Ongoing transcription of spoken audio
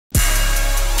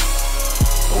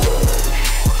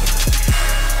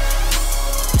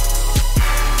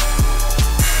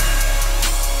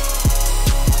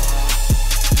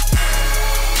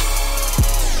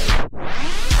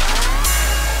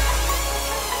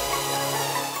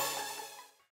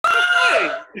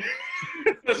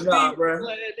Nah, bro.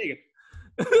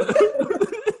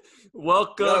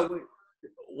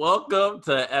 Welcome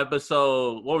to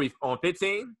episode, what are we on,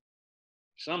 15?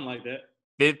 Something like that.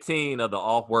 15 of the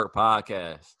Off Work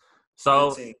Podcast.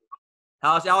 So, 15.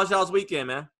 how's y'all's weekend,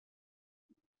 man?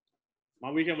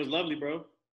 My weekend was lovely, bro.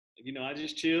 You know, I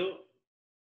just chilled,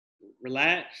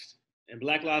 relaxed, and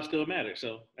Black Lives Still Matter.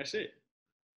 So that's it.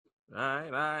 All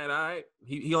right.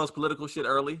 He on his political shit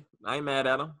early. I ain't mad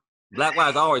at him. Black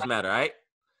lives always matter, right?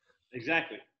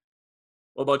 Exactly.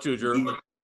 What about you, Drew?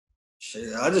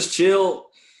 Shit, I just chilled,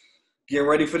 getting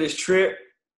ready for this trip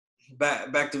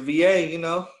back to VA. You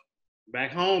know,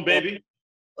 back home, baby.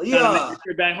 Yeah,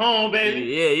 back home, baby.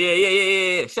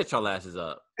 Yeah. Shut your asses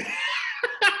up.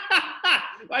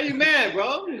 Why you mad,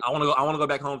 bro? I want to go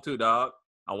back home too, dog.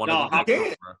 I want to go back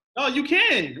home, bro. No, you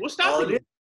can. What's stopping you?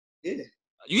 Yeah.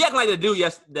 You acting like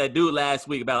that dude last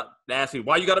week.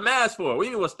 Why you got a mask for? What do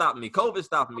you mean what's stopping me? COVID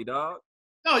stopping me, dog.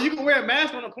 No, you can wear a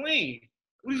mask on a plane.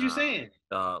 What are you saying?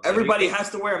 Everybody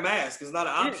has to wear a mask. It's not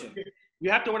an option.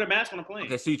 You have to wear a mask on a plane.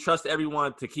 Okay, so you trust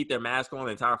everyone to keep their mask on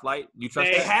the entire flight? You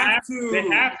trust they that? have to. They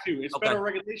have to. It's federal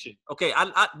regulation. Okay,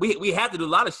 we have to do a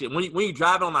lot of shit. When you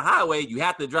drive on the highway, you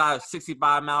have to drive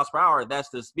 65 miles per hour. That's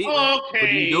the speed limit. Okay. But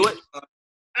do you do it?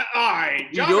 All right.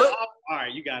 You do it? All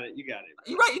right, you got it.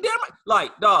 You right. You damn right.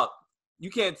 Like, dog,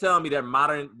 you can't tell me they're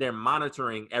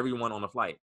monitoring everyone on the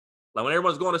flight. Like when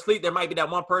everyone's going to sleep, there might be that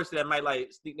one person that might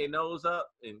like stick their nose up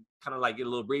and kind of like get a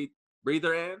little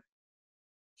breather in.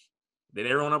 Then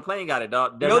everyone on the plane got it,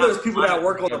 dog. You know there's people that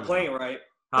work on the plane, right?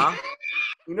 Huh?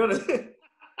 You know that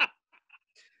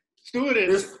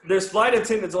stewardess. There's flight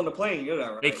attendants on the plane. You know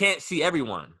that, right? They can't see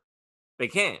everyone. They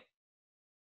can't.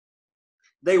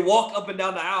 They walk up and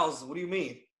down the aisles. What do you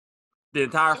mean? The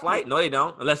entire flight? No, they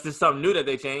don't. Unless there's something new that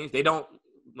they changed. They don't.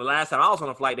 The last time I was on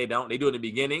a flight, they don't. They do it in the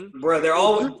beginning. Bro, they're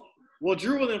always. Well,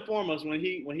 Drew will inform us when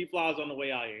he flies on the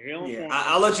way out here.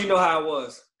 I'll let you know how it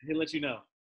was. He'll let you know.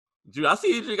 Drew, I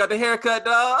see you. Drew got the haircut,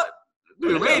 dog.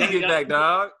 Dude, ready to get back,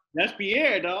 dog. That's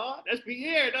Pierre, dog.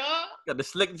 Got the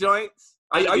slick joints.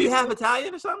 Are you half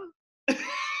Italian or something?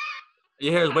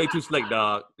 Your hair is way too slick,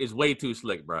 dog. It's way too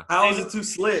slick, bro. How is it too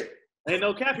slick? Ain't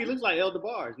no cap. He looks like El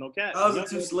DeBarge. No cap. How is it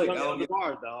too slick? El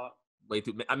DeBarge, dog. Way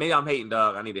too. Maybe I'm hating,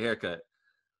 dog. I need a haircut.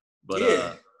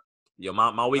 But yo,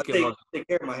 my weekend was take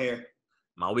care of my hair.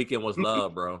 My weekend was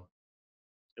love, bro.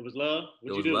 It was love.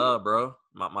 It was love, bro.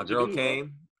 My girl came.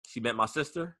 Bro? She met my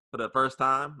sister for the first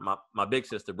time. My big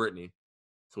sister, Brittany.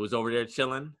 So we was over there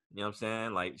chilling. You know what I'm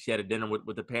saying? Like she had a dinner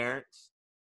with the parents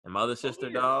and my other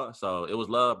sister, dog. So it was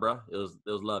love, bro. It was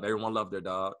love. Everyone loved their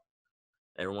dog.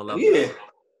 Everyone loved their dog.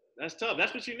 That's tough.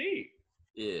 That's what you need.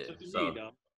 Yeah.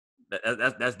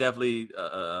 That's definitely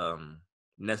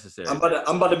necessary. I'm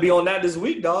about to be on that this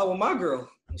week, dog, with my girl.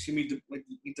 She meet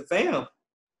the fam.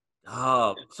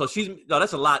 Oh, so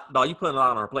that's a lot, dog. You putting a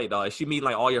lot on her plate, dog. Is she meeting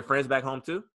like all your friends back home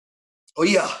too? Oh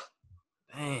yeah.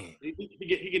 Dang. He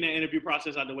getting that interview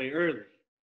process out the way early.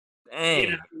 Dang.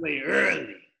 Get out the way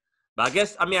early. But I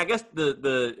guess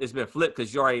the it's been flipped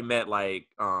because you already met like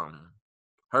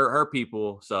her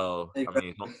people, so I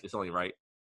mean it's only right.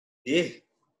 Yeah.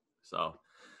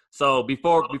 So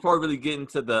before we really get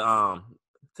into the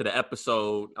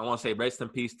episode, I want to say rest in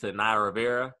peace to Naya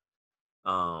Rivera.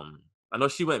 I know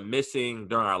she went missing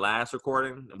during our last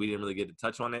recording, and we didn't really get to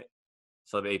touch on it.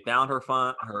 So they found her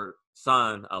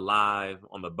son alive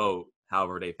on the boat.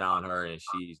 However, they found her, and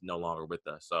she's no longer with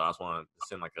us. So I just wanted to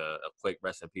send like a quick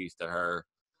rest in peace to her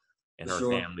and her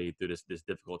family through this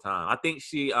difficult time. I think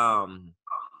she, I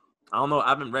don't know, I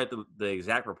haven't read the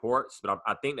exact reports, but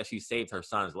I think that she saved her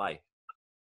son's life.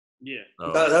 Yeah,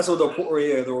 so, that's what the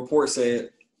report said.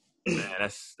 Man,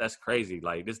 that's crazy.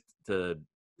 Like this to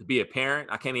be a parent,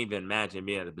 I can't even imagine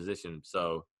being in a position.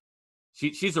 So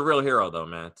she's a real hero though,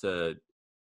 man, to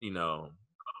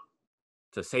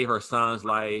save her son's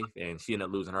life, and she ended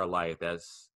up losing her life.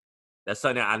 That's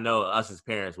something I know us as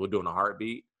parents will do in a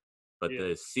heartbeat, but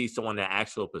to see someone in that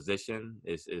actual position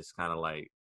is kind of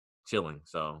like chilling.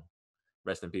 So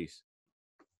rest in peace.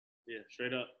 Yeah,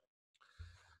 straight up.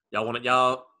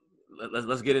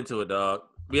 Let's get into it, dog.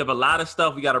 We have a lot of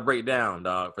stuff we got to break down,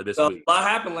 dog, for this week. A lot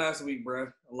happened last week, bro.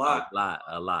 A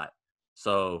lot.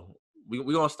 So we're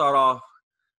going to start off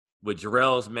with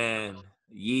Jorel's man,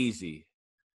 Yeezy.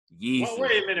 Well,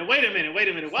 wait a minute. Why does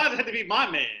it have to be my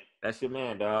man? That's your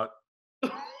man, dog.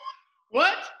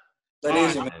 What? That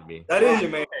is your man. That is your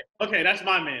man. Okay, that's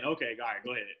my man. Okay, all right,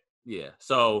 go ahead. Yeah,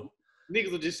 so.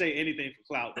 Niggas will just say anything for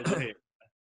clout, but go ahead.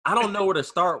 I don't know where to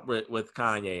start with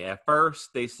Kanye. At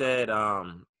first, they said,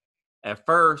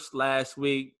 last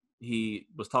week, he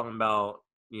was talking about,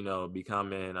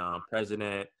 becoming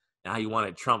president, and how he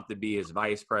wanted Trump to be his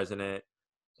vice president.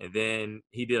 And then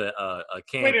he did a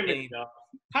campaign. Wait a minute, dog.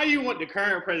 How you want the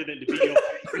current president to be your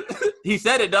He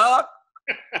said it, dog.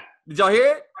 Did y'all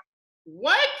hear it?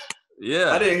 What?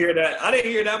 Yeah. I didn't hear that. I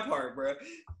didn't hear that part, bro.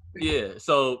 Yeah.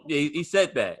 So he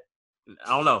said that. I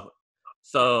don't know.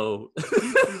 So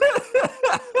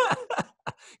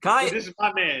Kanye.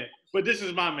 But this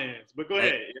is my man. But go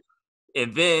ahead.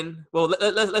 And then, well,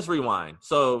 let's rewind.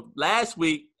 So last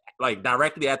week, like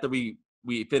directly after we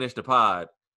finished the pod,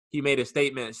 he made a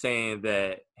statement saying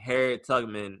that Harriet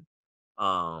Tubman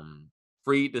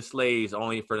freed the slaves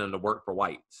only for them to work for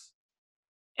whites.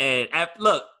 And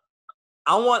look,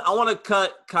 I want to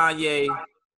cut Kanye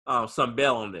some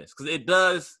bail on this, because it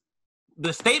does.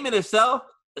 The statement itself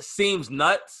seems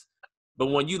nuts, but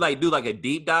when you like do like a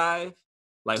deep dive,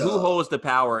 like who holds the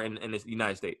power in the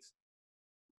United States?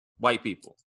 White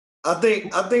people. I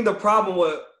think the problem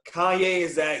with Kanye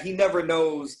is that he never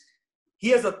knows. He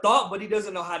has a thought, but he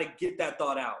doesn't know how to get that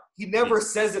thought out. He never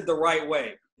says it the right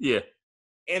way. Yeah.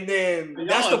 And then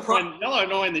that's the problem. Y'all are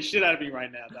annoying the shit out of me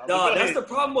right now, dog. No, that's the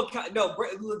problem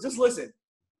with just listen.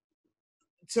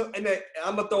 And then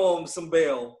I'm gonna throw him some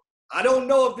bail. I don't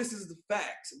know if this is the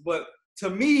facts, but to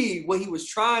me, what he was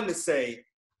trying to say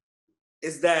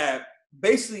is that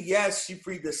basically, yes, she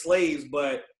freed the slaves,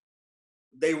 but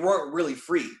they weren't really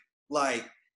free. Like,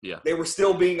 they were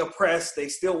still being oppressed. They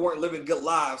still weren't living good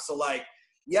lives. So, like,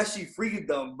 yes, she freed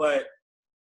them, but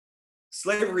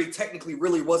slavery technically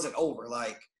really wasn't over.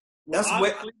 Like, that's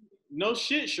what. No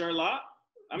shit, Sherlock.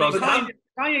 I mean,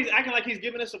 Kanye's acting like he's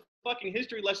giving us a fucking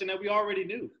history lesson that we already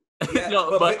knew. Yeah,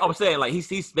 but I'm saying, like,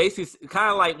 he's basically kind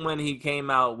of like when he came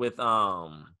out with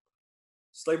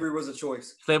slavery was a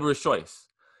choice. Slavery was choice.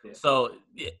 Yeah. So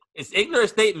it's ignorant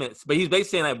statements, but he's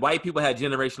basically saying like white people have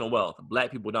generational wealth,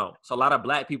 black people don't. So a lot of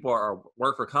black people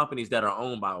work for companies that are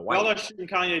owned by white. Y'all are shooting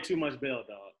Kanye too much bail,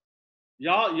 dog.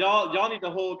 Y'all need to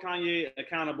hold Kanye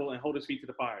accountable and hold his feet to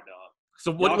the fire, dog.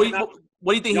 So what do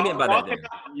you think he meant by that?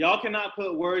 Y'all cannot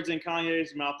put words in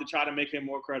Kanye's mouth to try to make him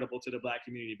more credible to the black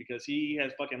community, because he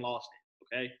has fucking lost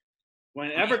it. Okay.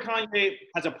 Whenever Kanye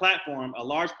has a platform, a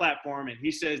large platform, and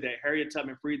he says that Harriet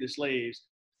Tubman freed the slaves,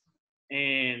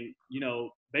 and, you know,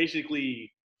 basically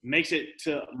makes it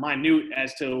to minute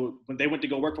as to when they went to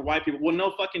go work for white people. Well,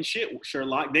 no fucking shit,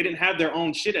 Sherlock. They didn't have their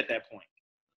own shit at that point.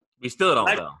 We still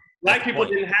don't know. Black people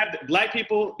didn't have black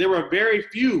people. There were very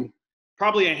few,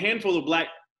 probably a handful of black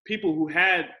people who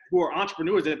were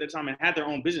entrepreneurs at the time and had their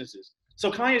own businesses.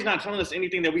 So Kanye's not telling us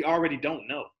anything that we already don't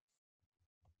know.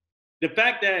 The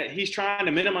fact that he's trying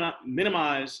to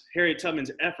minimize Harriet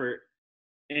Tubman's effort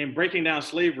in breaking down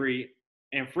slavery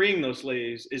and freeing those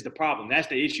slaves is the problem. That's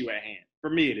the issue at hand. For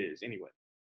me, it is, anyway.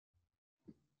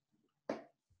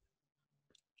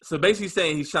 So basically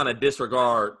saying he's trying to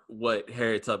disregard what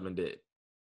Harriet Tubman did.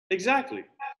 Exactly.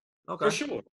 Okay. For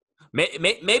sure.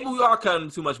 Maybe we are cutting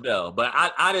too much bail, but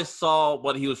I just saw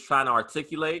what he was trying to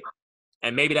articulate,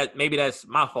 and maybe that's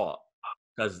my fault,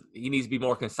 because he needs to be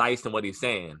more concise in what he's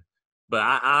saying. But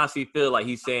I honestly feel like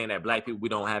he's saying that black people, we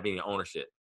don't have any ownership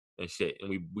and shit,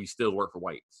 and we still work for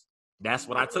whites. That's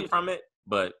what I took from it.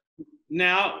 But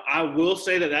now I will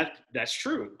say that's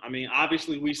true. I mean,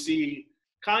 obviously we see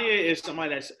Kanye is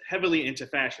somebody that's heavily into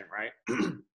fashion, right?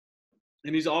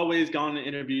 And he's always gone to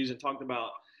interviews and talked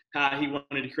about how he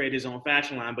wanted to create his own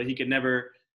fashion line, but he could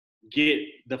never get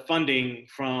the funding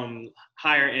from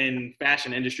higher end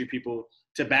fashion industry people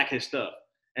to back his stuff.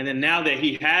 And then now that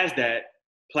he has that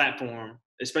platform,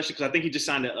 especially because I think he just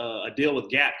signed a deal with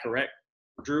Gap, correct,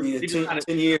 Drew? Yeah,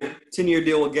 10-year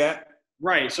deal with Gap.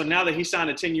 Right. So now that he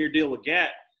signed a 10-year deal with Gap,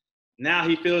 now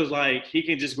he feels like he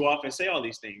can just go off and say all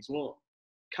these things. Well,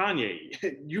 Kanye,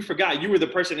 you forgot you were the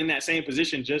person in that same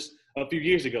position just a few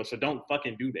years ago. So don't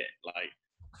fucking do that. Like,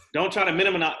 don't try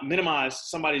to minimize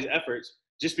somebody's efforts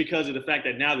just because of the fact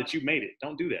that now that you made it.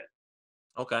 Don't do that.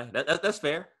 Okay, that's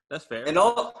fair. That's fair. In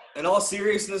all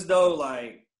seriousness, though,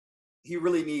 like, he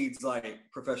really needs like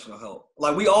professional help.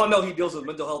 Like, we all know he deals with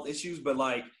mental health issues, but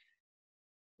like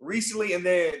recently, and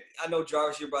then I know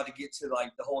Jarvis, you're about to get to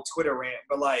like the whole Twitter rant,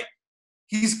 but like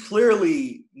he's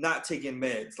clearly not taking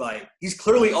meds. Like, he's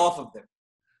clearly off of them.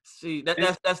 See,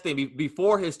 that's the thing.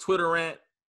 Before his Twitter rant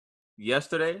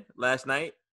last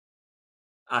night,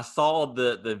 I saw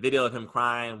the video of him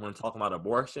crying when talking about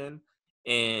abortion,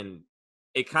 and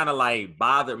it kind of like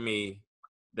bothered me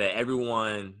that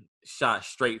everyone shot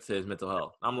straight to his mental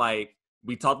health. I'm like,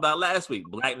 we talked about last week,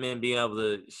 black men being able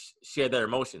to share their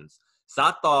emotions. So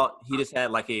I thought he just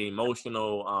had like an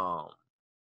emotional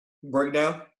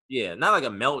breakdown. Yeah, not like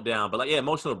a meltdown, but like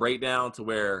emotional breakdown to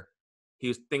where he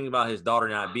was thinking about his daughter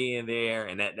not being there,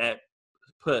 and that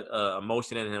put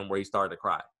emotion in him where he started to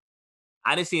cry.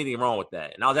 I didn't see anything wrong with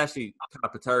that, and I was actually kind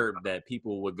of perturbed that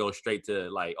people would go straight to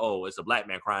like, oh, it's a black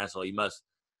man crying, so he must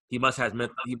be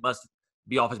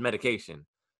off his medication.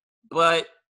 But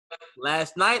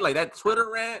last night, like that Twitter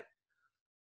rant,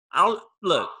 I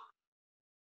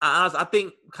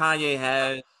think Kanye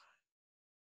has,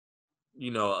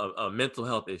 a mental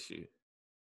health issue,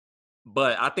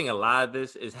 but I think a lot of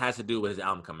this has to do with his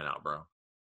album coming out, bro.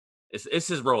 It's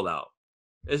his rollout.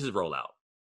 It's his rollout.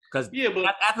 Because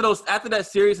but after that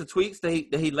series of tweets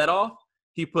that he let off,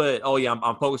 he put, oh yeah,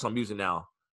 I'm focused on music now,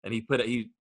 and he put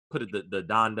the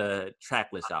Donda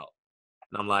track list out,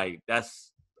 and I'm like,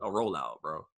 that's a rollout,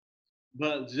 bro.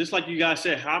 But just like you guys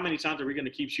said, how many times are we going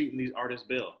to keep shooting these artists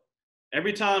bill?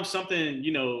 Every time something,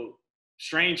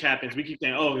 strange happens, we keep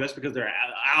saying, oh, that's because their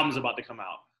album's about to come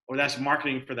out, or that's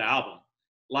marketing for the album.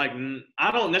 Like,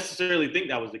 I don't necessarily think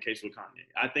that was the case with Kanye.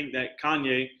 I think that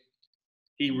Kanye,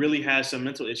 he really has some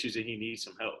mental issues and he needs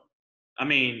some help. I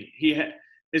mean,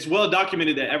 it's well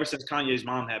documented that ever since Kanye's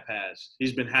mom had passed,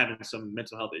 he's been having some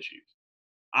mental health issues.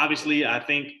 Obviously, I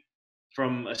think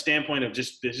from a standpoint of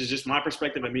this is just my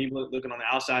perspective and me looking on the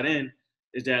outside in,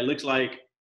 is that it looks like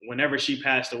whenever she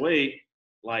passed away,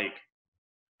 like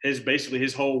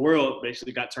his whole world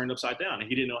basically got turned upside down and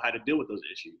he didn't know how to deal with those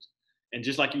issues. And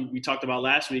just like we talked about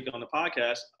last week on the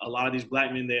podcast, a lot of these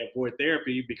black men, they avoid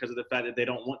therapy because of the fact that they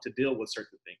don't want to deal with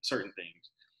certain things.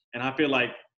 And I feel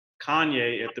like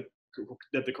Kanye, if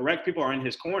the correct people are in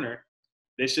his corner,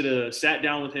 they should have sat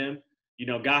down with him,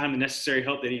 got him the necessary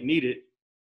help that he needed.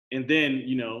 And then,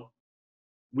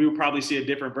 we would probably see a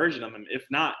different version of him. If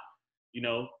not,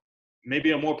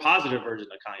 maybe a more positive version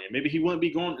of Kanye. Maybe he wouldn't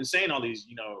be going and saying all these,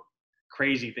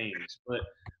 crazy things. But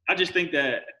I just think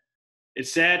that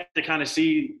it's sad to kind of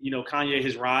see, Kanye,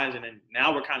 his rise, and then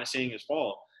now we're kind of seeing his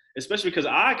fall, especially because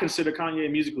I consider Kanye a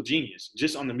musical genius,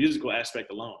 just on the musical aspect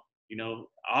alone.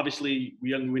 Obviously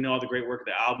we know all the great work of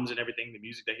the albums and everything, the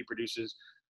music that he produces,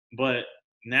 but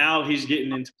now he's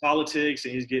getting into politics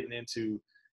and he's getting into,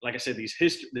 like I said, these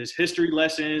history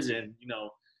lessons and,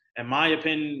 in my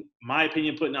opinion,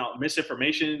 putting out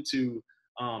misinformation to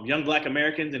young Black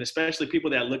Americans and especially people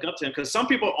that look up to him, because some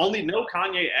people only know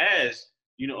Kanye as,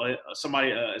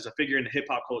 somebody as a figure in the hip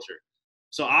hop culture.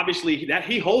 So obviously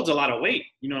he holds a lot of weight,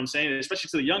 you know what I'm saying, especially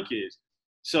to the young kids.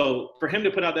 So for him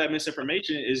to put out that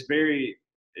misinformation is very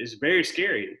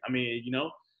scary. I mean,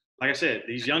 like I said,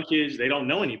 these young kids, they don't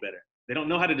know any better. They don't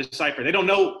know how to decipher. They don't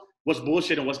know what's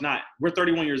bullshit and what's not. We're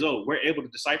 31 years old. We're able to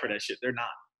decipher that shit. They're not.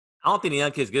 I don't think the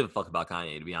young kids give a fuck about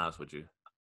Kanye, to be honest with you.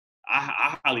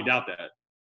 I highly doubt that.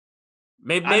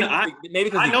 Maybe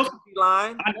because I know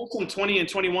some 20 and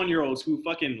 21-year-olds who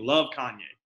fucking love Kanye.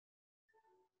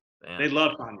 Damn. They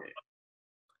love Kanye.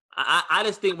 I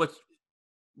just think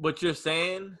what you're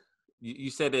saying, you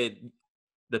said that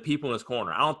the people in his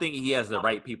corner. I don't think he has the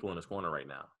right people in his corner right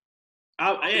now.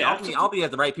 I don't think he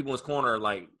has the right people in his corner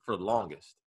like for the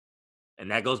longest. And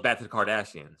that goes back to the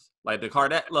Kardashians. Like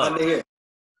look.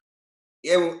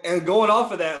 Yeah, and going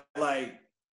off of that, like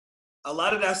a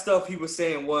lot of that stuff he was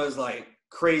saying was like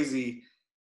crazy,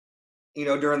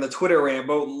 during the Twitter rant.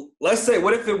 But let's say,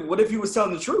 what if he was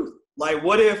telling the truth? Like,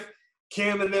 what if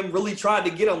Kim and them really tried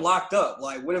to get him locked up?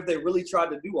 Like, what if they really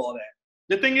tried to do all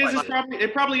that? The thing is,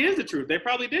 it probably is the truth. They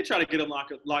probably did try to get him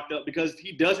locked up because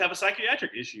he does have a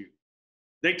psychiatric issue.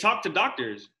 They talked to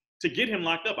doctors to get him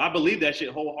locked up. I believe that shit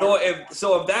wholeheartedly.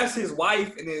 So if that's his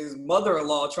wife and his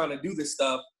mother-in-law trying to do this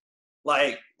stuff,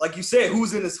 like you said,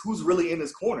 who's really in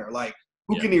his corner? Like,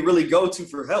 who can he really go to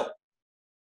for help?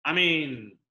 I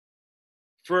mean,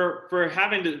 for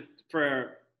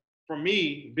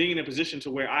me being in a position to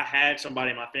where I had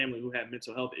somebody in my family who had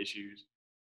mental health issues,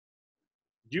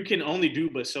 you can only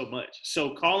do but so much.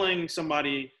 So calling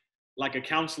somebody like a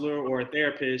counselor or a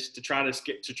therapist to try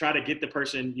to get the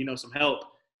person, some help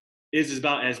is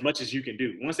about as much as you can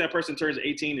do. Once that person turns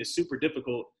 18, it's super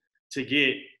difficult to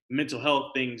get mental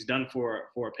health things done for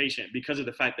a patient because of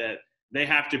the fact that they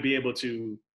have to be able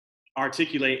to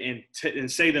articulate and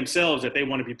say themselves that they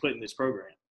want to be put in this program.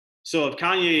 So if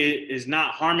Kanye is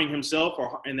not harming himself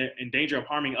or in danger of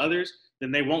harming others,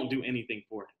 then they won't do anything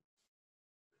for him.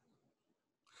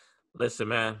 Listen,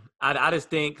 man, I just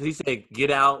think, because he said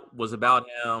Get Out was about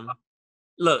him.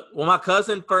 Look, when my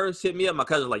cousin first hit me up, my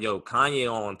cousin was like, yo, Kanye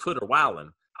on Twitter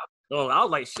wilding. So I was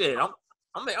like, shit, I'm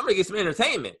gonna get some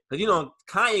entertainment. Because,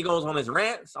 Kanye goes on his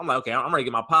rants. I'm like, okay, I'm ready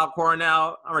to get my popcorn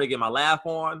out. I'm ready to get my laugh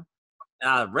on. And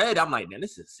I read, I'm like, man,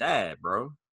 this is sad,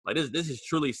 bro. Like, this is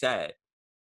truly sad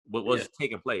what was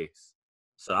taking place.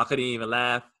 So I couldn't even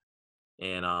laugh.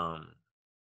 And,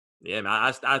 yeah,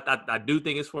 man, I do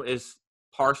think it's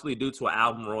partially due to an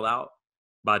album rollout.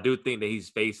 But I do think that he's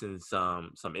facing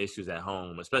some issues at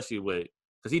home, especially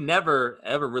because he never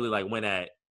ever really like went at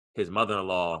his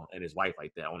mother-in-law and his wife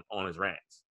like that on his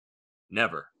rants.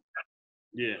 Never.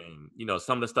 Yeah. And,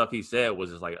 some of the stuff he said was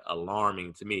just like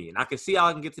alarming to me. And I can see how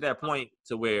I can get to that point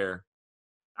to where,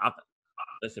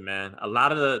 listen, man, a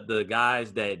lot of the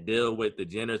guys that deal with the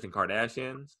Jenners and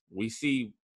Kardashians, we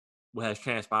see what has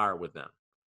transpired with them.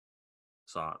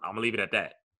 So I'm going to leave it at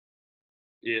that.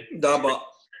 Yeah. But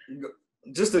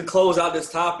just to close out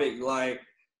this topic, like,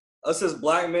 us as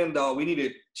black men, dog, we need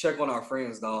to check on our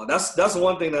friends, dog. That's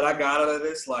one thing that I got out of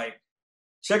this. Like,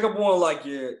 check up on, like,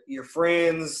 your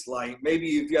friends. Like,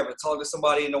 maybe if you haven't talked to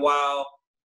somebody in a while,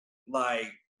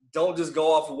 like, don't just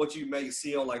go off of what you may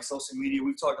see on, like, social media.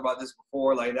 We've talked about this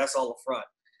before. Like, that's all up front.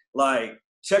 Like,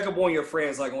 check up on your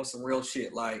friends, like, on some real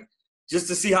shit. Like, just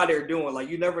to see how they're doing. Like,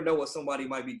 you never know what somebody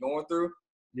might be going through.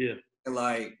 Yeah. And,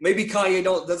 like, maybe Kanye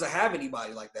doesn't have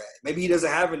anybody like that. Maybe he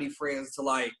doesn't have any friends to,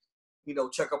 like,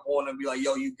 check up on and be like,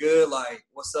 yo, you good? Like,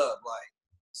 what's up? Like,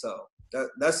 so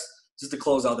that's just to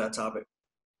close out that topic.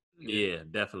 Yeah,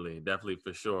 definitely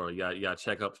for sure. You got to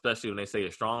check up, especially when they say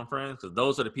you're strong friends, because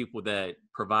those are the people that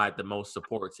provide the most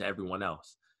support to everyone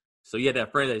else. So you had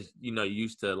that friend that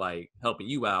used to like helping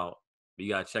you out, but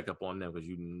you got to check up on them because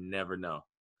you never know.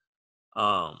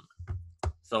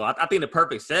 So I think the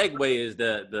perfect segue is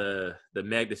the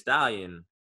Meg Thee Stallion,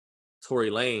 Tory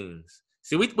Lanez.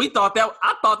 See, I thought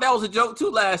that was a joke too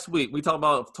last week. We talked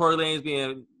about Tory Lanez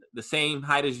being the same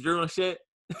height as Drew and shit.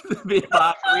 Being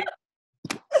 5'3".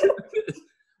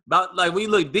 About like when you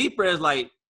look deeper, it's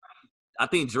like I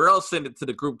think Jorel sent it to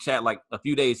the group chat like a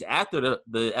few days after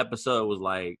the episode was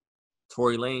like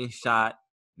Tory Lanez shot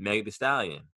Meg Thee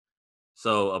Stallion.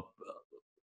 So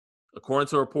according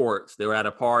to reports, they were at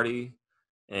a party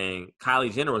and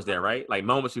Kylie Jenner was there, right? Like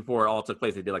moments before it all took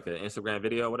place, they did like an Instagram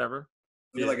video or whatever.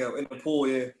 Yeah, like in the pool,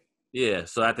 yeah. Yeah.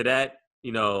 So after that,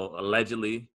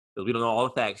 allegedly, because we don't know all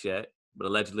the facts yet, but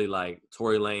allegedly, like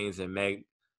Tory Lanez and Meg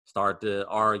started to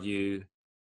argue,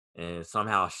 and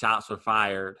somehow shots were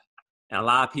fired. And a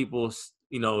lot of people,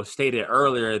 stated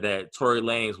earlier that Tory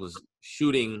Lanez was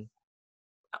shooting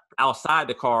outside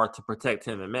the car to protect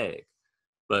him and Meg.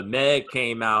 But Meg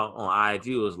came out on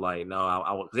IG was like,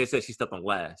 no, they said she stepped on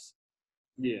glass.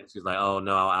 Yeah. She's like, oh,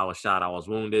 no, I was shot. I was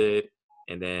wounded.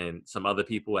 And then some other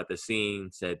people at the scene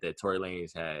said that Tory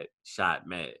Lanez had shot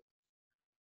Meg.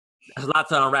 There's a lot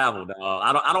to unravel,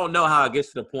 dog. I don't know how it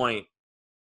gets to the point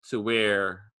to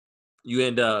where you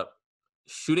end up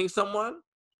shooting someone.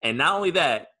 And not only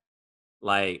that,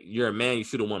 like, you're a man, you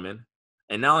shoot a woman.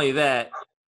 And not only that,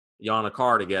 you're on a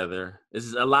car together. This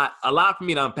is a lot for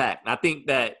me to unpack. And I think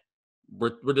that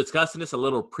we're discussing this a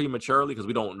little prematurely because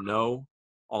we don't know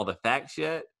all the facts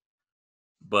yet.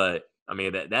 But I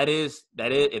mean that is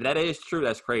if that is true,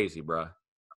 that's crazy, bro.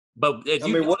 But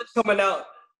what's coming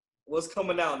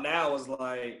out now is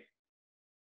like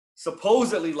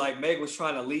supposedly like Meg was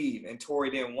trying to leave and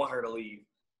Tory didn't want her to leave.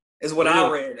 Is what I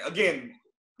read. Again,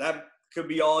 that could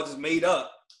be all just made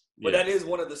up, but that is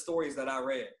one of the stories that I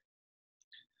read.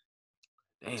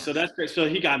 Damn. So that's great. So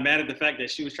he got mad at the fact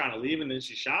that she was trying to leave and then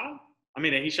she shot him. I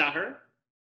mean, that he shot her.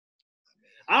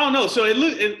 I don't know. So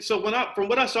from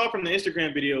what I saw from the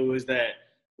Instagram video was that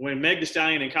when Meg Thee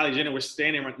Stallion and Kylie Jenner were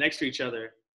standing right next to each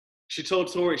other, she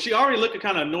told Tory, she already looked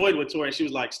kind of annoyed with Tory. She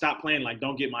was like, "Stop playing, like,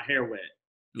 don't get my hair wet."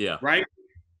 Yeah. Right.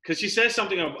 Because she said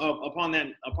something upon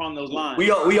those lines.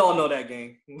 We all know that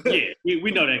game. Yeah,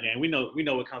 we know that game. We know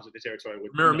what comes with the territory.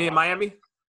 Remember me in Miami?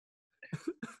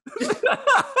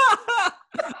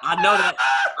 I know that.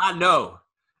 I know.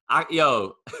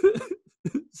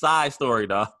 Side story,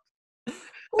 dog.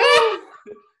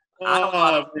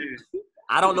 I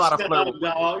don't know how to flirt with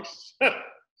dog.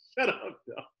 Shut up,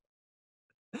 dog.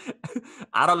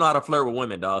 I don't know how to flirt with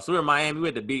women, dog. So we're in Miami, we're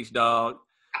at the beach, dog,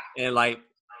 and like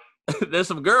there's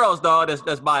some girls, dog,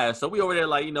 that's by us. So we over there,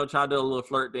 like, trying to do a little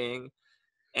flirt thing,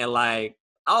 and like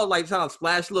I was like trying to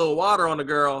splash a little water on the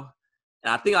girl,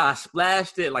 and I think I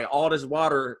splashed it, like all this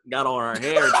water got on her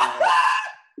hair, dog.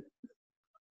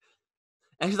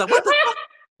 And she's like, "What the fuck?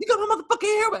 You got my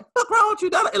motherfucking hair wet? Fuck wrong with you,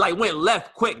 dog?" It like went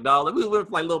left quick, dog. Like, we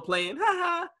went like little playing, ha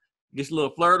ha. Just a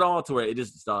little flirt on to her. It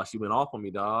just she went off on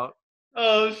me, dog.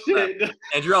 Oh shit!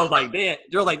 And Jorel was like,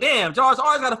 "Damn, Jarvis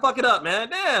always gotta fuck it up, man.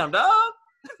 Damn, dog.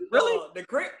 Really?"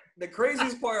 The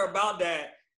craziest part about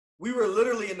that, we were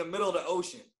literally in the middle of the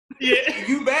ocean. Yeah.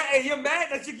 You're mad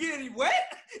that you're getting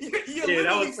wet? You're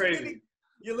that was crazy.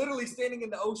 You're literally standing in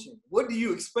the ocean. What do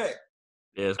you expect?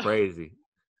 Yeah, it's crazy.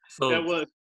 So that was.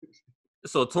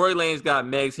 So Tory Lanez got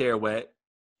Meg's hair wet.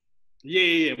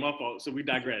 Yeah, my fault. So we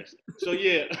digress. So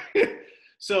yeah.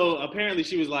 So apparently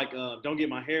she was like, "Don't get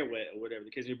my hair wet" or whatever the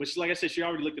case. But like I said, she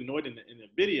already looked annoyed in the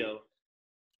video.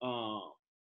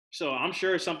 So I'm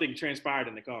sure something transpired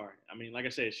in the car. I mean, like I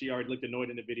said, she already looked annoyed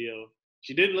in the video.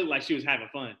 She didn't look like she was having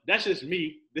fun. That's just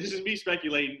me. This is me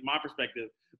speculating my perspective.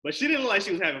 But she didn't look like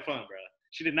she was having fun, bro.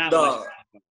 She did not look like she was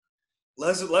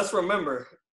having fun. Let's remember,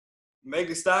 Meg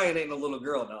Thee Stallion ain't no little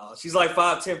girl, dog. She's like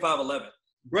 5'10", 5'11".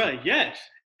 Bro, yes.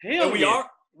 Hell and yeah.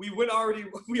 We already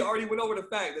went over the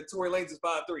fact that Tory Lanez is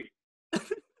 5'3".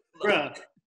 Bro.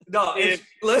 No,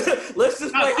 let's just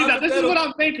play now, this is what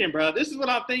I'm thinking, bro. This is what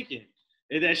I'm thinking.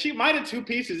 Is that she might have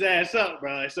two-pieced his ass up,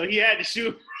 bro. So he had to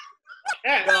shoot.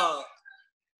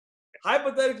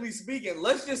 Hypothetically speaking,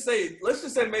 let's just say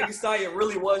Meg Thee Stallion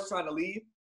really was trying to leave.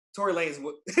 Tory Lanez,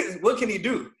 what can he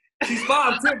do? She's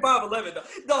 5'10",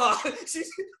 5'11". Dog,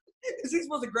 she's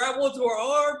supposed to grab onto her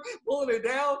arm, pulling her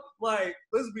down. Like,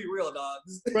 let's be real, dog.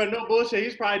 Bro, no bullshit.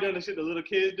 He's probably doing the shit the little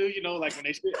kids do, you know, like when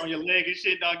they sit on your leg and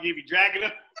shit, dog, you be dragging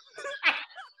them.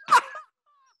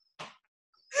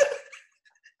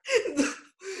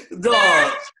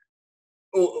 Dog.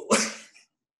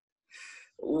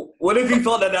 What if he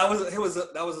thought that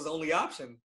was his only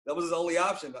option? That was his only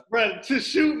option. Bro, to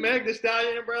shoot Meg Thee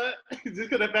Stallion, bro, just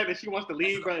because of the fact that she wants to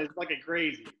leave, bro, is fucking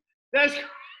crazy. There's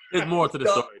more to the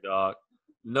story, dog.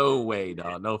 No way,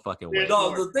 dog. No fucking way.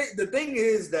 Dog, the thing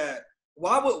is that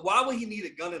why would he need a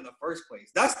gun in the first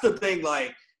place? That's the thing.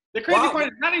 Like, the crazy part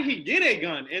is, how did he get a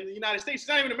gun in the United States? He's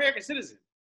not even an American citizen.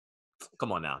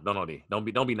 Come on now, don't be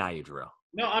naive, Jorel.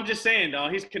 No, I'm just saying,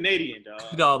 dog. He's Canadian, dog.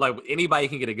 No, like anybody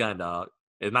can get a gun, dog.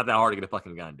 It's not that hard to get a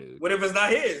fucking gun, dude. What if it's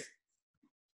not his?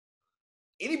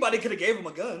 Anybody could have gave him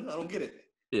a gun. I don't get it.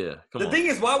 Yeah. The thing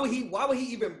is, why would he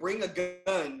even bring a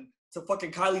gun to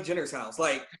fucking Kylie Jenner's house?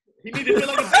 Like, he needed to feel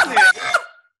like a big man.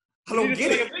 I don't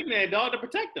get it. Like a big man, dog, to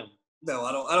protect them. No,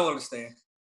 I don't understand.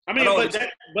 I mean,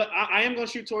 but I am gonna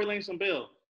shoot Tory Lanez some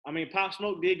bill. I mean, Pop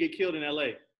Smoke did get killed in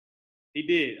L.A. He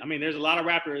did. I mean, there's a lot of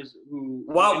rappers who.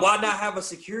 Why not have a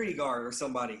security guard or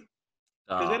somebody?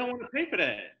 Because they don't want to pay for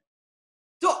that.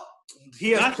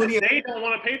 He has plenty. They don't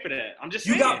want to pay for that. I'm just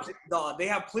saying. They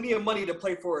have plenty of money to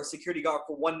pay for a security guard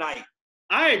for one night.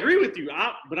 I agree with you,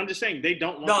 but I'm just saying they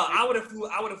don't want. No, I would have flew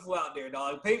out there,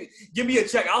 dog. Give me a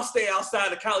check. I'll stay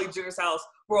outside of Kylie Jenner's house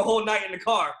for a whole night in the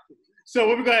car. So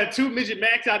we're gonna have 2 midget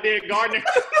Macs out there guarding.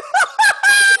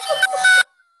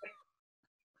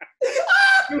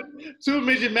 2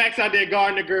 midget Macs out there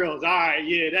guarding the girls. All right,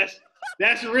 yeah,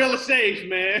 that's real safe,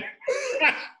 man.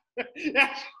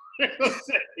 That's real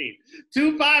safe.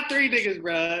 2 5'3" niggas,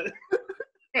 bro.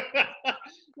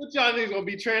 What y'all niggas gonna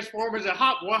be Transformers and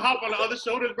hop on the other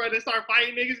shoulders, bro? And start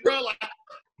fighting niggas, bro. Like,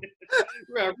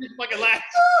 bro, be fucking laugh.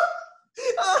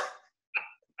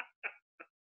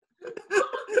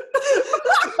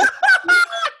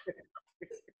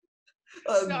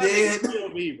 I'm dead. Kill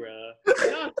me, bro.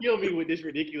 Y'all kill me with this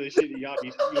ridiculous shit that y'all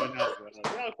be spewing out, bro.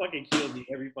 Y'all fucking kill me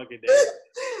every fucking day.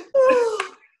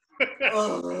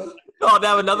 Oh, to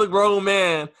have another grown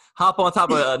man hop on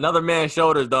top of another man's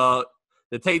shoulders, dog,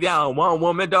 to take down one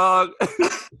woman, dog.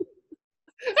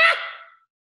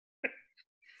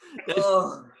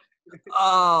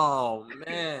 Oh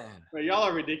man, bro, y'all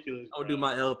are ridiculous. I'll do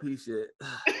my LP shit.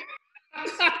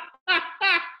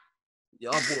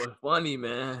 Y'all boy funny,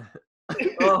 man.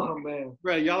 Oh man,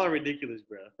 bro, y'all are ridiculous,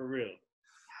 bro, for real.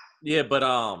 Yeah, but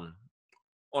on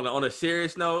a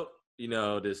serious note, you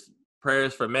know, this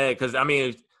prayers for Meg, because I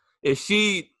mean, if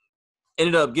she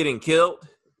ended up getting killed,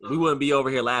 we wouldn't be over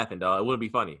here laughing, dog. It wouldn't be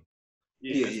funny.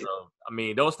 Yeah. So, I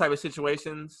mean, those type of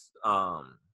situations,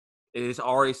 it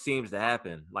always seems to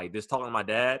happen. Like just talking to my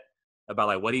dad about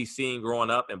like what he's seen growing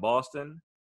up in Boston,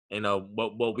 and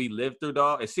what we lived through,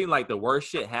 dog. It seemed like the worst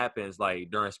shit happens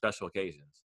like during special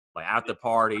occasions, like after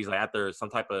parties, like after some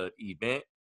type of event,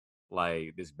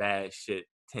 like this bad shit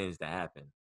tends to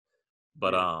happen.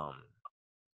 But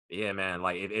yeah, man,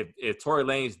 like if Tory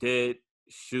Lanez did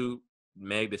shoot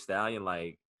Meg Thee Stallion,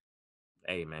 like,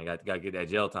 hey man, gotta get that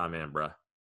jail time in, bro.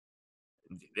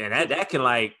 And that can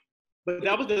like. But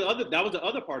that was the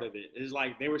other part of it. Is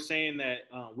like they were saying that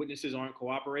witnesses aren't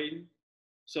cooperating,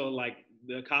 so like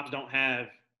the cops don't have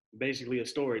basically a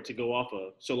story to go off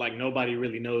of. So like nobody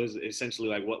really knows essentially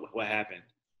like what happened.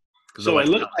 So it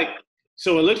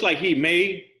looks like he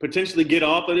may potentially get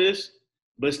off of this,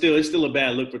 but it's still a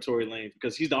bad look for Tory Lanez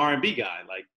because he's the R&B guy.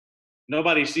 Like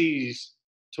nobody sees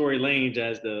Tory Lanez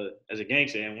as a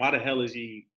gangster, and why the hell is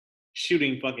he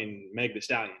shooting fucking Meg Thee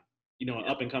Stallion? You know, an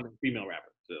up and coming female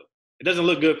rapper. So it doesn't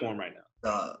look good for him right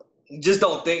now. Just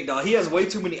don't think, dog. He has way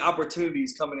too many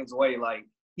opportunities coming his way. Like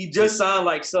he just signed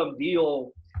like some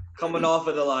deal coming off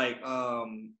of the like what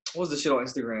was the shit on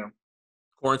Instagram?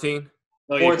 Quarantine.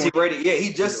 Quarantine ready. Yeah,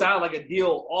 he just signed like a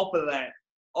deal off of that,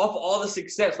 off of all the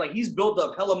success. Like he's built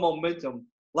up hella momentum.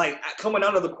 Like coming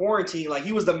out of the quarantine, like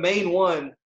he was the main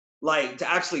one, like to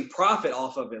actually profit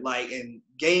off of it, like and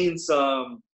gain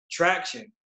some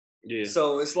traction. Yeah.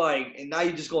 So it's like, and now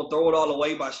you're just gonna throw it all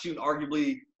away by shooting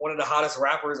arguably one of the hottest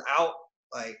rappers out.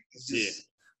 Like it's just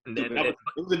it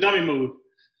was a dummy move.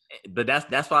 But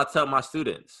that's what I tell my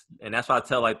students, and that's what I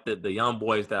tell like the young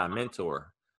boys that I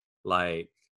mentor. Like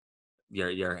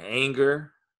your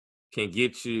anger can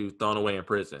get you thrown away in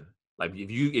prison. Like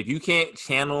if you can't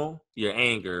channel your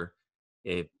anger,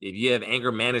 if you have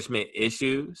anger management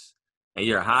issues and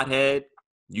you're a hothead,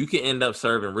 you can end up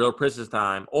serving real prison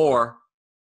time or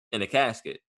in a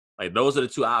casket. Like those are the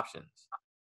two options.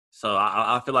 So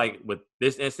I feel like with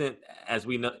this instance, as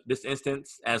we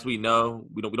know,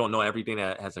 we don't know everything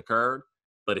that has occurred.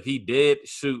 But if he did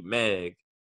shoot Meg,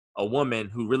 a woman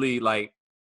who really like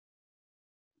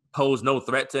posed no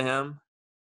threat to him,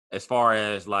 as far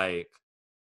as like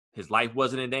his life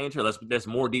wasn't in danger, there's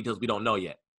more details we don't know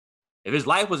yet. If his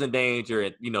life was in danger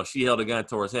and she held a gun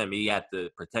towards him, he had to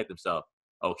protect himself.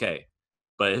 Okay,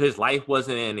 but if his life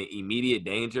wasn't in immediate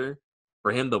danger,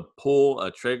 for him to pull a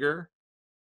trigger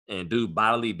and do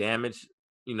bodily damage,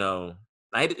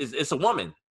 it's a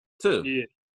woman too. Yeah.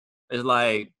 It's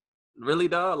like, really,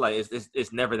 dog? Like,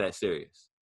 it's never that serious.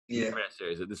 Yeah. Never that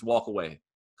serious. Just walk away.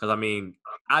 Because, I mean,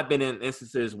 I've been in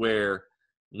instances where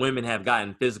women have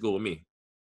gotten physical with me.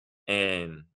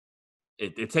 And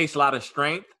it takes a lot of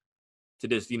strength to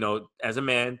just, as a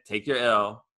man, take your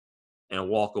L and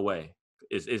walk away.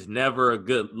 It's never a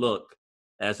good look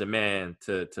as a man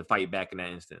to fight back in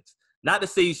that instance. Not to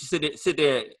say you should sit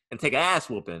there and take an ass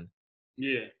whooping.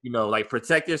 Yeah. Like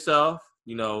protect yourself,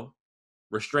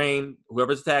 restrain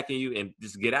whoever's attacking you and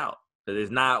just get out. Because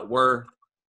it's not worth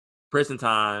prison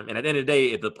time. And at the end of the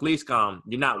day, if the police come,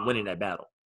 you're not winning that battle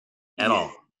at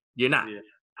all. You're not. Yeah.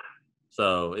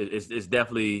 So it's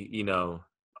definitely,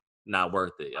 not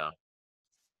worth it, y'all.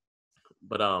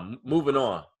 But moving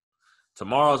on.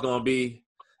 Tomorrow's going to be,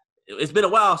 it's been a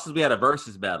while since we had a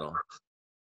versus battle.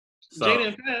 So, Jada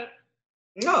and Fab.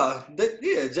 No,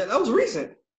 that was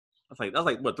recent. That was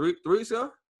like what, 3 weeks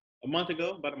ago? A month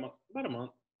ago, about a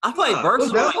month. I feel like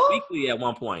versus was like weekly at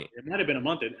one point. It might have been a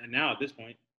month, and now at this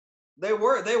point, they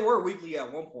were weekly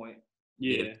at one point.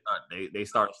 Yeah, they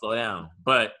start to slow down,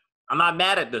 but I'm not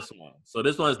mad at this one. So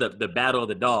this one's the battle of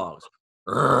the dogs.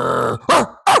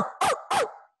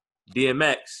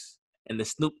 DMX and the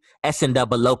Snoop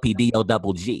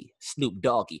SNOOPDOGG. Snoop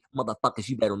Doggy. Motherfuckers,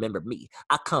 you better remember me.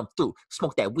 I come through,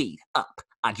 smoke that weed up.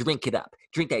 I drink it up.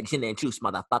 Drink that gin and juice,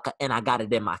 motherfucker, and I got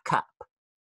it in my cup.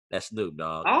 That's Snoop,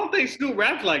 dog. I don't think Snoop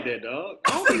raps like that, dog.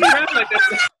 I don't think he raps like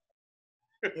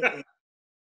that.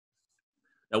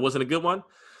 That wasn't a good one?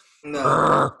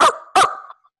 No.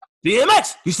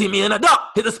 DMX, you see me in the dark.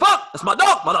 Hit the spot. That's my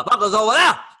dog. Motherfuckers over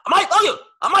there. I might throw you.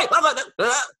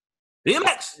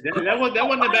 DMX. That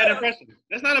wasn't a bad impression.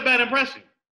 That's not a bad impression.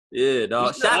 Yeah,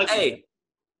 dog. Hey.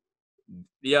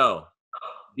 Yo.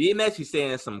 DMX, he's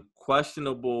saying some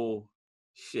questionable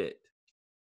shit.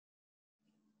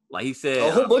 Like he said,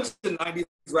 a whole bunch of 90s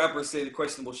rappers said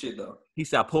questionable shit, though. He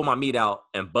said, I pull my meat out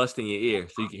and bust in your ear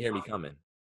so you can hear me coming.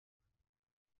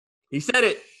 He said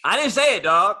it. I didn't say it,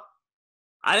 dog.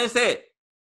 I didn't say it.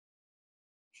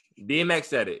 DMX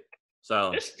said it.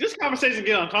 So this conversation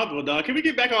get uncomfortable, dog. Can we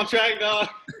get back on track, dog?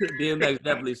 DMX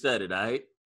definitely said it, all right?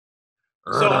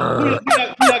 So who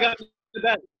y'all got in the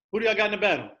battle? Who do y'all got in the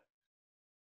battle?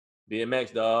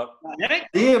 DMX, dog.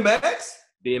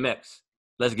 DMX?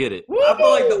 Let's get it. I feel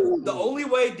like the only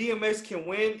way DMX can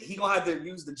win, he gonna have to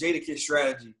use the Jadakiss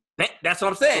strategy. That's what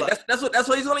I'm saying. That's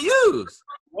what he's gonna use.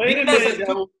 Wait a minute,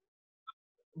 though.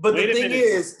 But the thing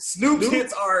is, Snoop's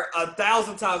hits are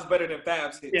 1,000 times better than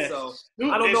Fab's hits. Yes. So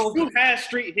Snoop, I don't know. Snoop has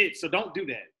street hits, so don't do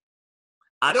that.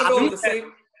 I don't know if the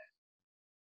same.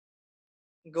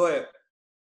 Go ahead.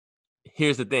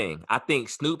 Here's the thing. I think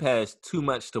Snoop has too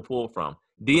much to pull from.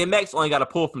 DMX only got to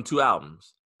pull from 2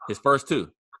 albums. His first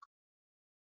 2.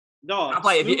 No, I'm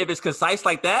like, if it's concise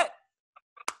like that,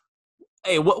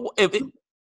 hey, what if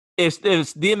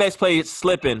DMX plays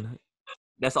Slipping?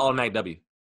 That's an automatic W.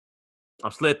 I'm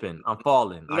slipping. I'm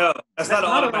falling. No, that's not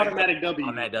an automatic W.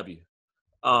 Automatic W.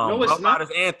 No, it's not. Rough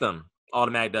Riders Anthem.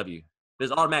 Automatic W.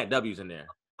 There's automatic W's in there.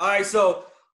 All right, so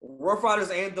Rough Riders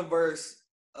Anthem verse.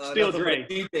 Still Dre.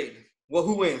 Well,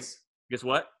 who wins? Guess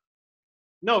what?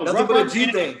 No, nothing but a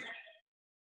G thing.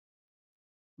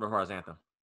 Rough Riders Anthem.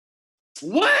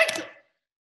 What?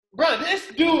 Bro, this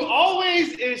dude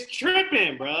always is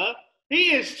tripping, bro.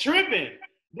 He is tripping.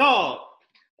 Dog.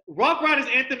 Rough Riders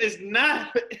Anthem is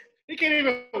not He can't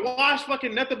even wash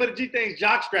fucking nothing but a G thing's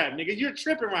jockstrap, nigga. You're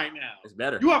tripping right now. It's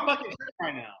better. You are fucking tripping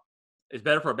right now. It's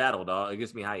better for a battle, dog. It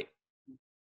gets me hype.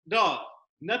 Dog,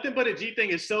 nothing but a G thing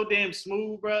is so damn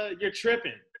smooth, bro. You're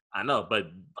tripping. I know,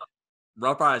 but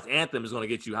Rough Riders Anthem is going to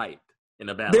get you hyped in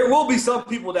the battle. There will be some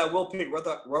people that will pick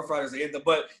Rough Riders Anthem,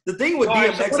 but the thing with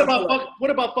Right, DMX, so what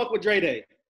about fuck with Dre Day?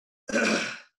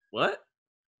 What?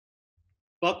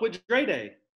 Fuck with Dre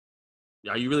Day.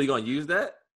 Are you really going to use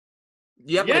that?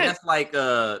 Yeah, but Yes. that's like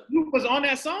Who was on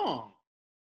that song?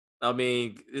 I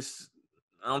mean,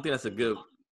 I don't think that's a good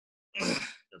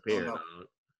compare. Oh, no.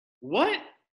 What?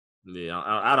 Yeah,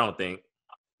 I don't think.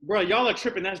 Bro, y'all are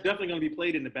tripping. That's definitely gonna be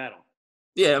played in the battle.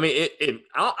 Yeah, I mean,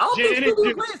 I don't think Gin Snoop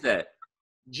and plays that.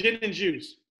 Gin and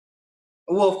juice.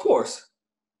 well, of course.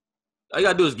 All you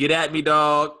gotta do is get at me,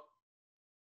 dog.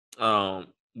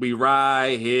 We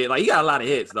ride, hit. Like, he got a lot of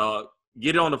hits, dog.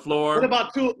 Get it on the floor. What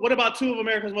about two of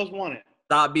America's Most Wanted?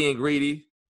 Stop being greedy.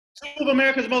 Two of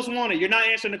America's Most Wanted. You're not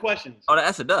answering the questions. Oh,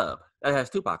 that's a dub. That has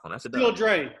Tupac on. That's a Still dub.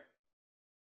 Dre.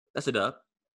 That's a dub.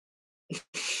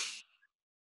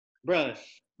 Bruh.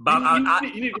 But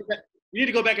You need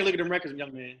to go back and look at them records,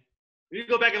 young man. You need to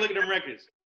go back and look at them records.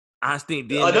 I think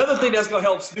DMX. Another thing that's gonna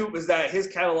help Snoop is that his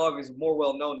catalog is more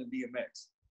well known than DMX.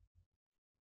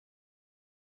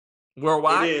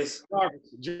 Worldwide. It is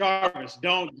Jarvis,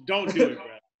 don't do it, bro.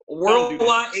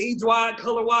 worldwide, age-wide,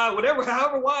 color-wide, whatever,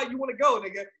 however wide you want to go,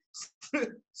 nigga.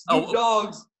 Snoop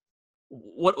Dogg's.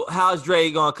 How's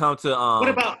Dre gonna come to What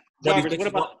about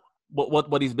Jarvis?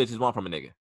 what these bitches want from a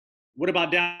nigga? What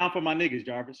about Down for My Niggas,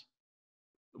 Jarvis?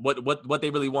 What they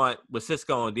really want with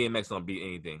Cisco and DMX gonna beat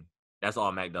anything. That's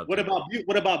all Mac does. What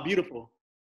about Beautiful?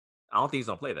 I don't think he's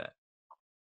gonna play that.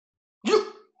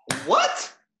 You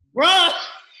what? Bruh!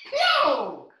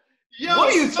 Yo!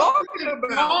 What are you talking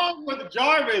about? Wrong with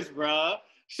Jarvis, bruh.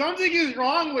 Something is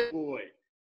wrong with boy.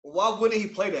 Why wouldn't he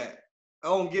play that? I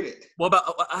don't get it. What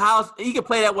about how's he can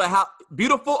play that with how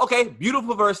Beautiful? Okay,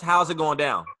 Beautiful verse. How's it going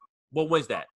down? What wins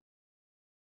that?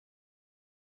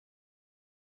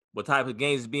 What type of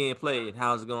games is being played?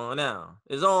 How's it going down?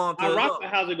 It's on. I rock the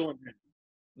How's It Going Down.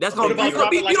 That's gonna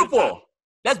be Beautiful.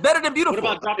 That's better than Beautiful.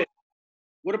 What about Drop It?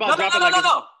 What about Drop It Like It's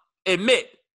No.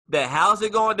 Admit that How's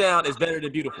It Going Down is better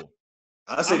than Beautiful.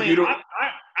 I say Beautiful.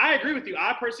 I agree with you.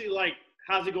 I personally like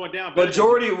How's It Going Down.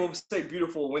 Majority will say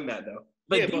Beautiful will win that though.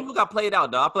 But Beautiful got played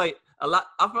out, though. I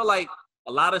feel like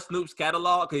a lot of Snoop's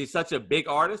catalog, because he's such a big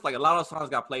artist, like a lot of songs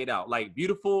got played out. Like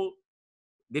Beautiful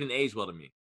didn't age well to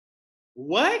me.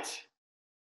 What?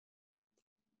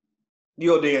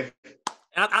 Yo, Dan.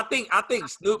 And I think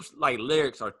Snoop's like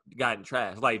lyrics are gotten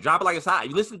trash. Like Drop It Like It's Hot.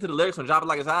 You listen to the lyrics on Drop It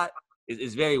Like It's Hot,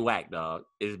 it's very whack, dog.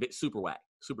 It's a bit super whack,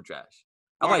 super trash.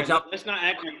 Let's not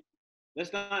act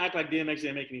like DMX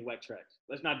didn't make any whack tracks.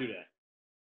 Let's not do that.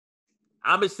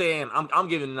 I'm just saying I'm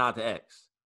giving a nod to X.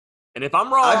 And if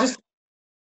I'm wrong,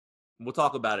 we'll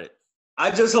talk about it. I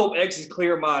just hope X is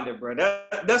clear-minded, bro.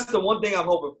 That's the one thing I'm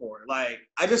hoping for. Like,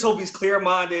 I just hope he's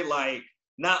clear-minded, like,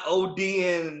 not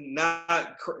ODing,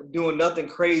 not doing nothing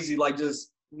crazy, like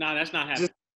just. Nah, that's not happening.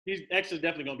 X is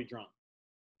definitely gonna be drunk.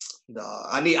 Nah,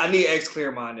 I need X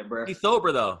clear-minded, bro. He's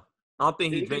sober though. I don't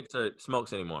think he drinks or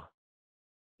smokes anymore.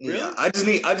 Yeah, Really?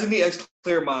 I just need X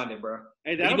clear-minded, bro.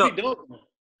 Hey, that'll be dope.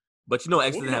 But X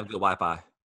doesn't have good Wi-Fi.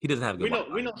 He doesn't have good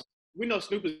Wi-Fi. We know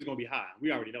Snoop is gonna be high.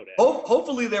 We already know that.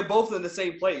 Hopefully they're both in the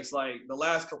same place, like the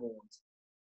last couple ones.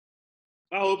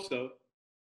 I hope so.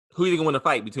 Who you gonna win the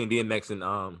fight between DMX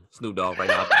and Snoop Dogg right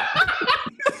now?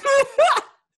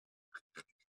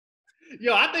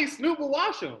 Yo, I think Snoop will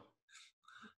wash him.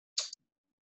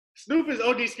 Snoop is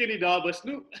OD skinny, dog, but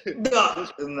Snoop. No.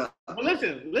 But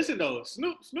listen though.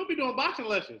 Snoop be doing boxing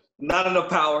lessons. Not enough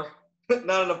power.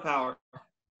 Not enough power.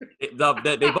 They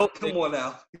both. Come on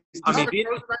now. I mean,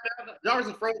 Jarvis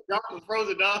is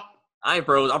frozen, dog. I ain't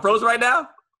froze. I'm frozen right now.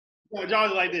 No,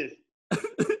 Jarvis is like this.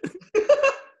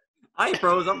 I ain't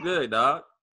froze. I'm good, dog.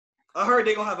 I heard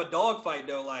they gonna have a dog fight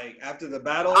though, like after the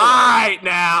battle. All right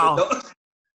now.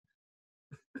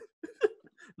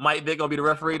 Mike Vick gonna be the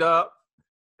referee, dog.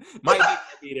 Mike Vick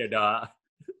be there, dog.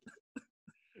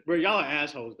 Bro, y'all are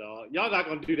assholes, dog. Y'all not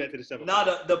gonna do that to the 7.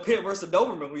 Nah, the Pitt versus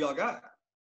Doberman. Who y'all got?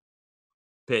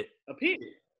 Pitt. A pig.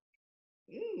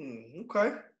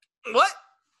 Okay. What?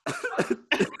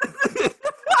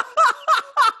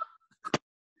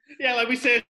 Yeah, like we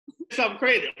said something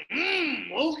crazy.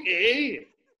 Okay.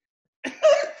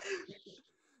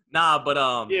 Nah, but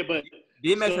yeah, but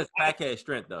DMX has crackhead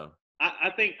strength though.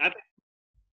 I think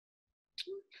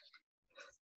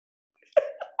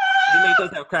DMX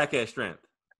does have crackhead strength.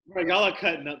 bro, y'all are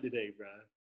cutting up today, bro.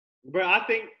 Bro, I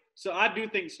do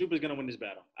think Snoop is gonna win this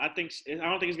battle. I don't think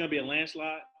it's gonna be a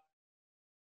landslide.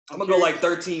 I'm gonna go like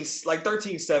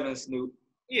 13-7 Snoop.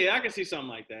 Yeah, I can see something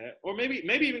like that, or maybe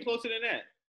even closer than that.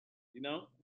 You know,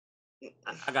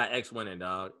 I got X winning,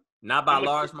 dog. Not by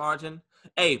large margin.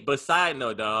 Hey, but side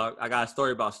note, dog, I got a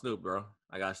story about Snoop, bro.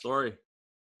 I got a story.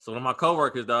 So one of my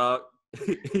coworkers, dog,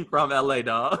 he from LA,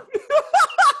 dog.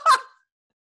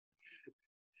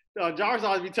 No, Jarvis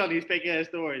always be telling these fake ass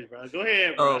stories, bro. Go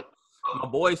ahead, bro. So my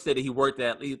boy said that he worked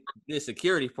at did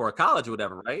security for a college or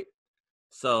whatever, right?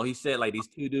 So he said like these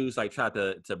two dudes like tried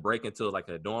to break into like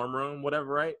a dorm room,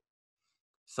 whatever, right?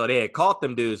 So they had caught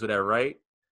them dudes, whatever, right?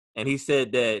 And he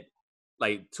said that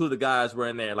like two of the guys were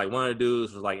in there, like one of the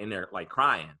dudes was like in there like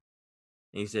crying.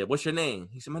 And he said, "What's your name?"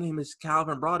 He said, "My name is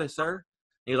Calvin Broadus, sir."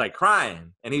 And he's like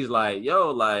crying. And he's like,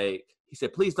 "Yo, like," he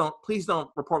said, please don't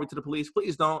report me to the police.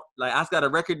 Please don't. Like, I just got a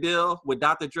record deal with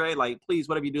Dr. Dre. Like, please,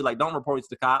 whatever you do, like, don't report me to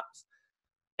the cops.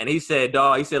 And he said,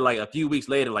 dog, like a few weeks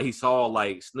later, like he saw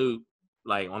like Snoop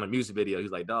like on a music video.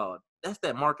 He's like, dog, that's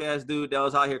that mark ass dude that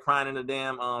was out here crying in the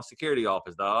damn security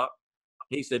office, dog.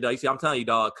 He said, dog, you see, I'm telling you,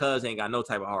 dog, cuz ain't got no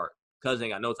type of heart. Cuz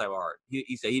ain't got no type of heart.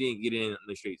 He said he didn't get in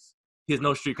the streets. He has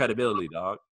no street credibility,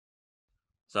 dog.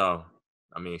 So,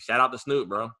 I mean, shout out to Snoop,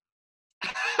 bro.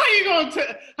 How you gonna tell?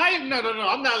 No.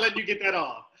 I'm not letting you get that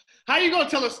off. How you gonna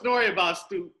tell a story about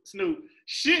Snoop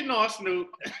shitting on Snoop,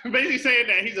 basically saying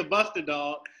that he's a buster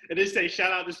dog, and then say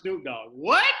shout out to Snoop Dogg?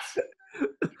 What?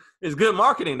 It's good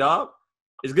marketing, dog.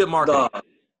 It's good marketing. Dog.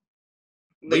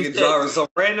 Nigga Jarvis, some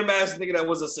random ass nigga that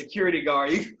was a security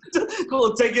guard. You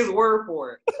gonna take his word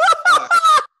for it.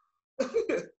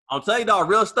 Right. I'll tell you, dog,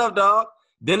 real stuff, dog.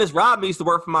 Dennis Rodman used to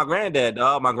work for my granddad,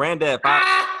 dog. My granddad,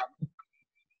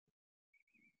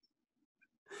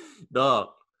 dog.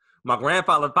 My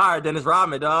grandfather fired Dennis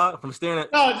Rodman, dog, from steering.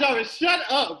 No, Jarvis, shut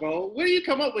up, bro. Where do you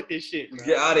come up with this shit, bro?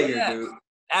 Get out of here, dude.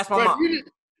 Ask my mom.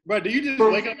 Do you just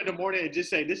wake up in the morning and just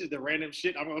say, this is the random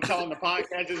shit I'm going to tell on the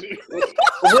podcast?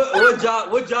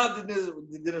 What job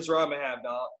did Dennis Rodman have,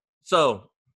 dog? So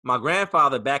my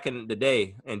grandfather back in the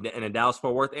day in the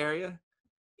Dallas-Fort Worth area,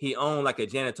 he owned like a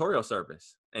janitorial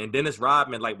service. And Dennis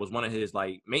Rodman like was one of his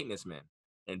like maintenance men.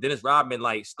 And Dennis Rodman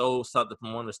like stole something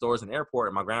from one of the stores in the airport,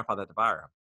 and my grandfather had to fire him.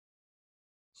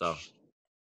 So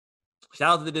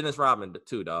shout out to Dennis Rodman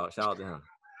too, dog. Shout out to him.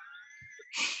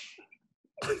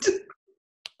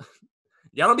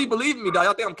 Y'all don't be believing me, dog.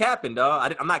 Y'all think I'm capping,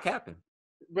 dog. I'm not capping.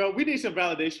 Bro, we need some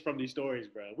validation from these stories,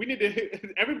 bro. We need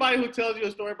to, everybody who tells you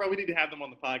a story, bro, we need to have them on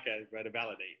the podcast, bro, to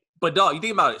validate. But, dog, you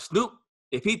think about it. Snoop,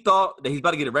 if he thought that he's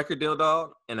about to get a record deal,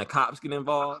 dog, and the cops get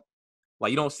involved,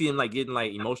 like, you don't see him, like, getting,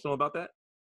 like, emotional about that?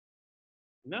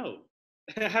 No.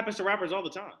 It happens to rappers all the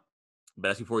time. But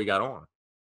that's before he got on.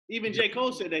 Even J.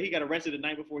 Cole said that he got arrested the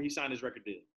night before he signed his record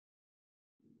deal.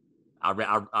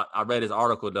 I read his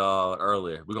article, dog,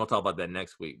 earlier. We're going to talk about that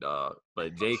next week, dog.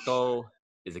 But J. Cole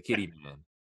is a kitty man.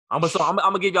 I'm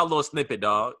gonna give y'all a little snippet,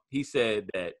 dog. He said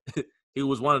that he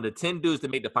was one of the 10 dudes to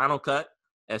make the final cut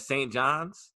at St.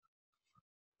 John's.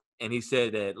 And he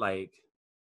said that, like,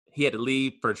 he had to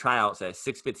leave for the tryouts at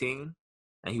 6:15.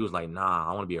 And he was like, nah,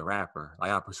 I want to be a rapper. Like,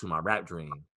 I gotta pursue my rap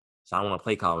dream. So I want to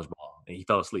play college ball. And he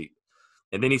fell asleep.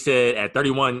 And then he said at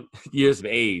 31 years of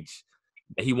age,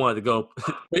 that he wanted to go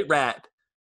quit rap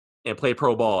and play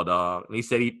pro ball, dog. And he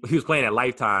said he was playing at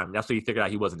Lifetime. That's when he figured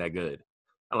out he wasn't that good.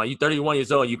 I'm like, you 31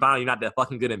 years old, you found you're not that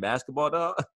fucking good in basketball,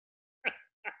 dog?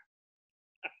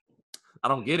 I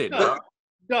don't get it, dog.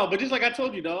 No, but just like I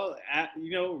told you, dog,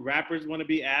 rappers want to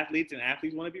be athletes and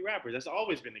athletes want to be rappers. That's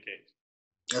always been the case.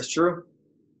 That's true.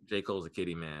 J. Cole's a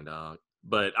kitty man, dog.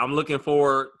 But I'm looking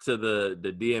forward to the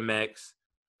DMX.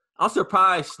 I'm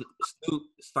surprised Snoop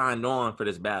signed on for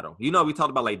this battle. You know, we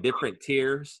talked about, like, different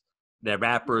tiers that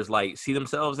rappers, like, see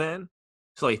themselves in.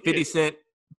 So, like, 50 Cent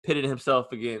pitted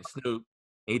himself against Snoop.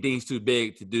 And he thinks he's too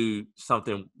big to do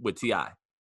something with T.I.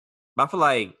 But I feel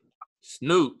like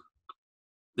Snoop,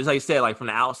 just like you said, like, from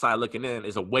the outside looking in,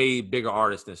 is a way bigger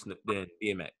artist than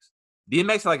DMX.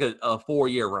 DMX is like a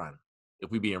 4-year run,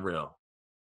 if we being real.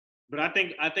 But I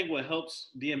think what helps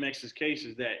DMX's case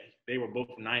is that they were both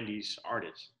 90s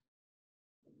artists.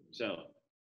 So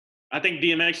I think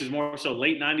DMX is more so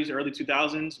late 90s, early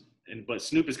 2000s, but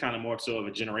Snoop is kind of more so of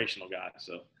a generational guy.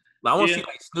 So I want to see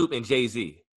like Snoop and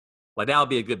Jay-Z. Like, that would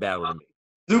be a good battle to me.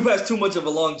 Snoop has too much of a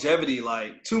longevity,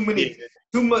 like too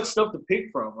much stuff to pick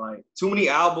from, like too many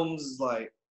albums,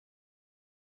 like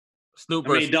Snoop.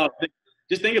 I mean, dog,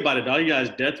 just think about it, dog. He got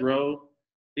his Death Row.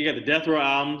 He got the Death Row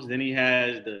albums. Then he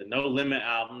has the No Limit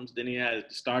albums. Then he has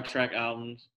the Star Trek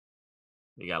albums.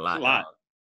 He got a lot.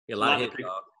 He got a lot of hits,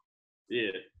 dog.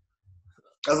 Yeah.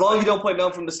 As long as you don't play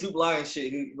nothing from the Snoop Lion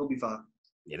shit, he'll be fine.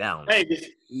 Yeah, that one. Hey,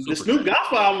 the Snoop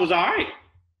Gospel album was all right.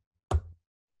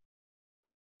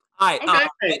 All right.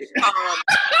 Okay.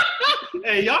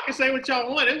 Hey, y'all can say what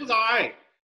y'all want. It was all right.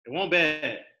 It wasn't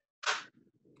bad.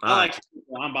 I like Snoop.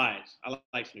 I'm biased. I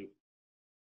like Snoop.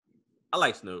 I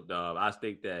like Snoop Dogg. I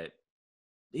think that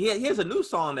he has a new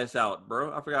song that's out,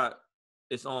 bro. I forgot.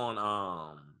 It's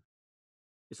on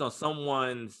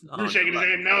someone's. You shaking his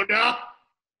head, no, dog.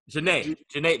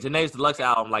 Janae's deluxe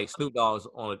album. Like Snoop Dogg's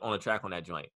on a track on that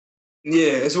joint.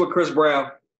 Yeah, it's with Chris Brown.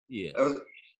 Yeah.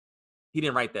 He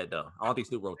didn't write that though. I don't think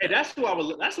Snoop wrote that. Hey, that's who I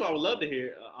would love to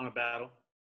hear on a battle.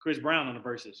 Chris Brown on the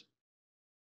verses.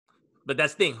 But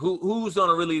that's the thing. Who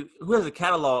has a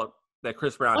catalog that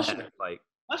Chris Brown has? Like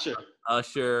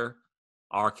Usher,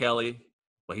 R. Kelly,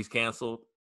 but he's canceled.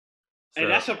 So, hey,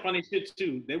 that's some funny shit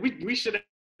too. We should have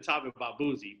talked about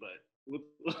Boozy, but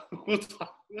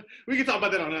we can talk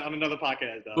about that on another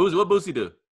podcast. Though. Boozy, what Boozy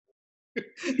do?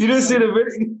 You didn't see the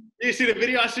video? You see the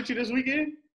video I sent you this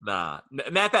weekend? Nah.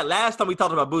 Matter of fact, last time we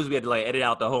talked about Boozy, we had to like edit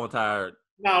out the whole entire.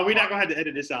 No, we're not gonna have to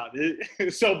edit this out.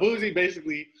 So Boozy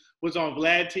basically was on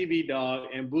Vlad TV, dog,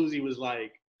 and Boozy was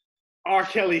like, R.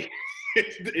 Kelly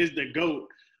is the GOAT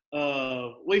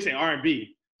of what do you say,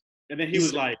 R&B, and then he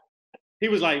was like,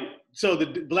 so the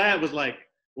Vlad was like,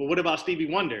 well, what about Stevie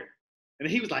Wonder? And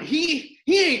he was like, he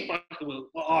ain't fucking with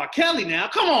R. Kelly now.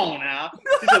 Come on now.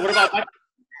 He said, what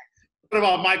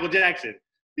about Michael Jackson?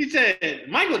 He said,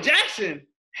 Michael Jackson?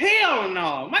 Hell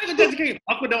no. Michael Jackson can't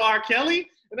fuck with no R. Kelly.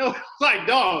 And I was like,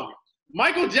 dog,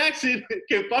 Michael Jackson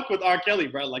can fuck with R. Kelly,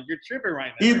 bro. Like, you're tripping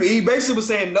right now. He basically was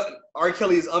saying R.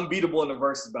 Kelly is unbeatable in the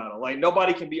versus battle. Like,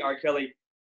 nobody can beat R. Kelly.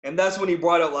 And that's when he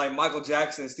brought up, like, Michael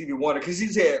Jackson and Stevie Wonder. Because he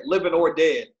said, living or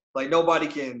dead. Like, nobody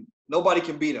can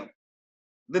beat him.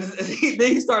 Then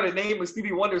he started naming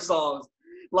Stevie Wonder songs.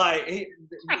 Like,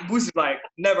 Boosie's like,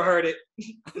 never heard it.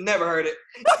 Never heard it.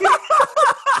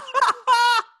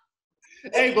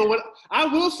 Hey, but what I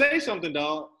will say something,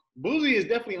 dog. Boosie is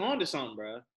definitely on to something,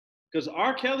 bro. Because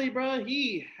R. Kelly, bro,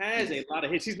 he has a lot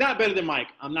of hits. He's not better than Mike.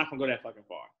 I'm not going to go that fucking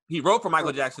far. He wrote for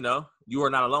Michael Jackson, though. You Are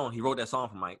Not Alone. He wrote that song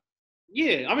for Mike.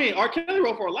 Yeah, I mean, R. Kelly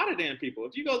wrote for a lot of damn people.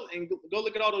 If you go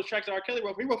look at all those tracks that R. Kelly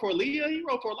wrote for, he wrote for Aaliyah. He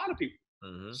wrote for a lot of people.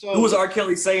 Mm-hmm. So, who was R.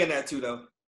 Kelly saying that to, though?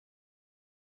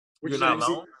 You're Not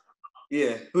Alone?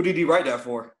 Yeah. Who did he write that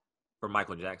for? For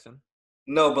Michael Jackson.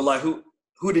 No, but, like, who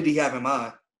did he have in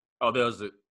mind? Oh,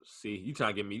 see, you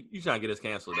trying to get us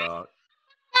canceled, dog.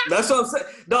 That's what I'm saying.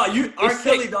 Dog, R.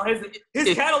 Kelly, dog,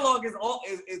 his catalog is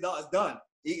done.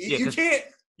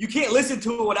 You can't listen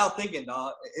to it without thinking,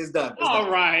 dog. It's done. All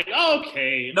right.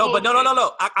 Okay. No, but no.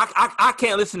 I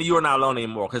can't listen to You Are Not Alone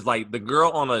anymore because like the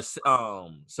girl on a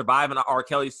Surviving R.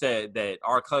 Kelly said that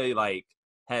R. Kelly like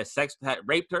had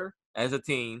raped her as a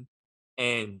teen,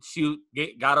 and she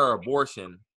got her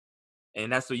abortion,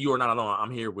 and that's what You Are Not Alone.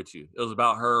 I'm Here With You. It was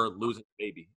about her losing the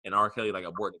baby, and R. Kelly like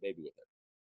aborted the baby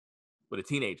with a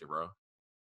teenager, bro.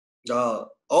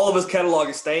 All of his catalog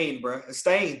is stained, bro. It's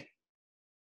stained.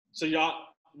 So y'all,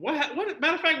 what?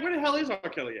 Matter of fact, where the hell is R.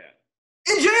 Kelly at?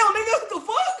 In jail, nigga. What the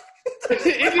fuck?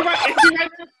 Is he right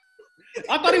now?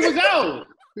 I thought he was out.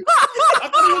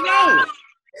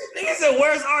 Nigga said,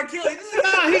 "Where's R. Kelly?"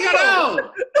 Nah, he got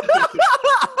out.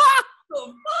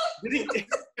 Did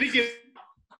he get?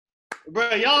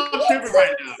 Bro, y'all tripping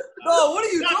right now. No, what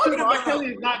are you talking about? R. Kelly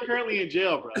is not currently in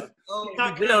jail, bro. He's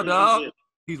not in jail, dog.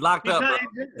 He's locked up, bro.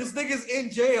 This nigga's in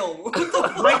jail. What the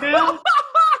fuck? Right now?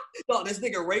 No, this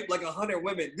nigga raped like 100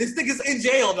 women. This nigga's in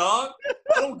jail, dog.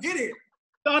 I don't get it.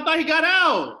 No, I thought he got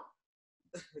out.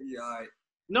 Yeah, all right.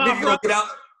 No, nigga gonna get out.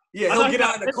 Yeah, he'll get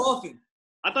out in the coffin.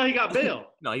 I thought he got bail.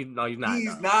 No, he's not.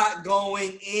 He's not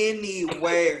going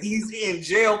anywhere. He's in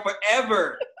jail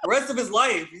forever. The rest of his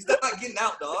life. He's not getting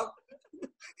out, dog.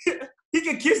 He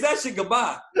can kiss that shit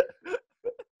goodbye.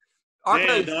 R.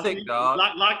 Kelly's sick, dog.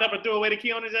 Locked up and threw away the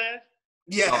key on his ass?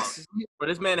 Yes. For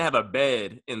this man to have a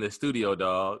bed in the studio,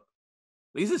 dog.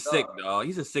 He's a sick dog.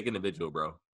 He's a sick individual,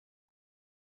 bro.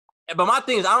 But my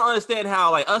thing is, I don't understand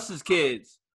how, like, us as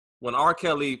kids, when R.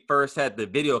 Kelly first had the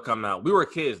video come out, we were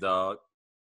kids, dog.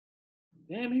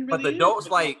 Damn, he really But the adults,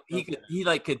 like, he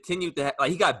continued to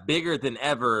he got bigger than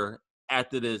ever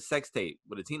after the sex tape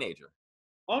with a teenager.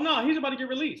 Oh, no, he's about to get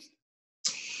released.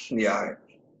 Yeah, all right.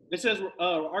 It says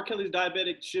R. Kelly's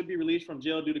diabetic should be released from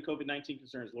jail due to COVID-19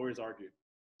 concerns. Lawyers argue.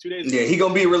 2 days ago. Yeah, he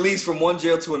gonna be released from one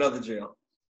jail to another jail.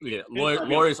 Yeah,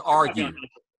 lawyers argue.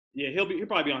 Yeah, he'll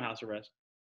probably be on house arrest.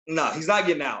 No, he's not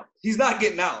getting out. He's not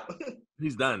getting out.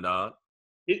 He's done, dog.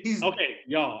 Okay,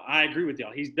 y'all, I agree with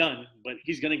y'all. He's done, but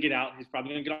he's gonna get out. He's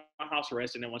probably gonna get on house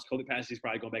arrest, and then once COVID passes, he's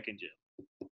probably going back in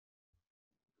jail.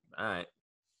 All right.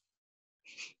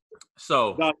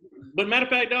 So, but matter of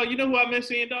fact, dog, you know who I miss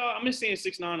seeing, dog? I miss seeing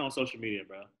 6ix9ine on social media,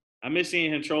 bro. I miss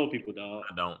seeing him troll people, dog.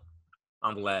 I don't.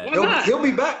 I'm glad. He'll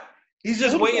be back. He's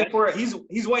just He'll be waiting back. for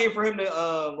he's waiting for him to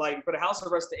for the house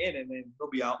arrest to end, and then he'll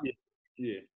be out.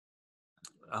 Yeah.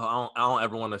 I don't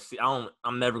ever want to see.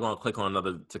 I'm never gonna click on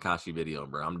another Tekashi video,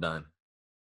 bro. I'm done.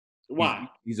 Why?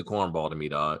 He's a cornball to me,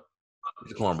 dog.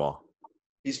 He's a cornball.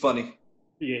 He's funny.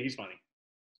 Yeah, he's funny.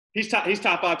 He's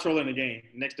top 5 troller in the game,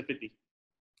 next to 50.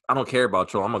 I don't care about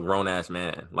troll. I'm a grown ass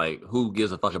man. Like, who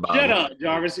gives a fuck about? Shut up,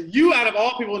 Jarvis. You out of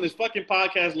all people in this fucking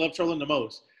podcast love trolling the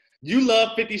most. You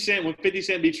love 50 Cent when 50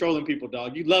 Cent be trolling people,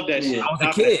 dog. You love that shit. I was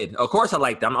a kid. Of course I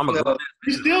like that. I'm a grown ass.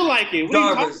 You still like it. What are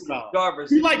you talking about?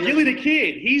 Jarvis. You like Gilly the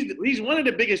Kid. He's one of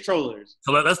the biggest trollers.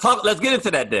 So let's get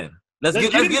into that then. Let's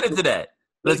get into that.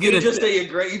 You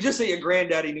just say your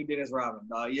granddaddy knew Dennis Rodman,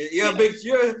 dog. You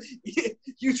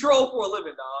troll for a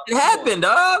living, dog. It happened,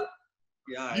 dog.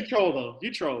 Yeah, right. You troll though.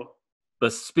 You troll.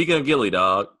 But speaking of Gilly,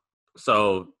 dog.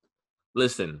 So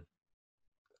listen,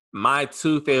 my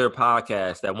 2 favorite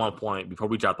podcasts at one point before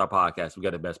we dropped our podcast, we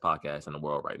got the best podcast in the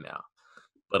world right now.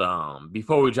 But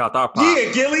before we dropped our podcast,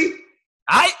 yeah, Gilly,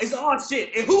 it's all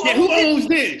shit. And who owns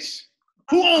this?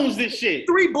 Who owns this shit?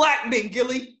 3 black men,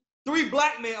 Gilly. 3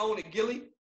 black men own it, Gilly.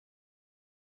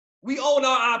 We own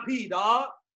our IP, dog.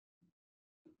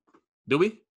 do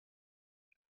we?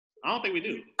 I don't think we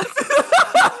do.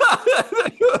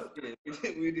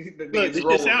 Look, this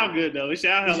shit sound good though. It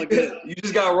sound hella good. You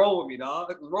just gotta roll with me,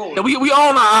 dog. Roll with Yeah, me. we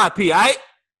own our IP, all right?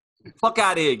 Fuck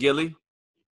out of here, Gilly.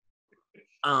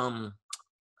 3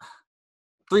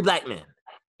 black men.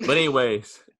 But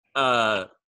anyways,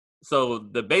 so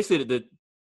basically the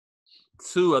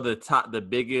 2 of the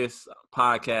biggest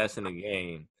podcasts in the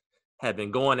game have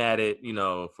been going at it,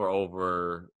 for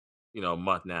over, a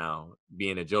month now,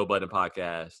 being a Joe Budden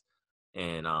podcast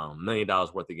and $1 Million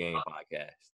Worth of Game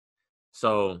podcast.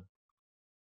 So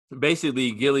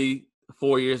basically, Gilly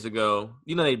 4 years ago,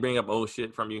 they bring up old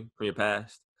shit from your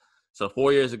past. So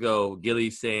 4 years ago,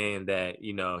 Gilly's saying that,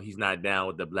 he's not down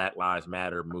with the Black Lives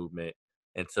Matter movement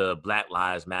and to Black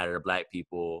Lives Matter, black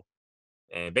people.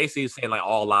 And basically he's saying like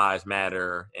all lives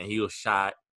matter, and he was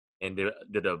shot. And did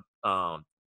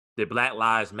Black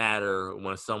Lives Matter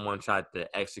when someone tried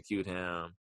to execute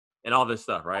him and all this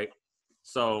stuff, right?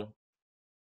 So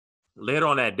later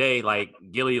on that day, like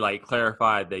Gilly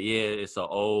clarified that it's an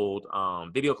old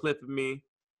video clip of me,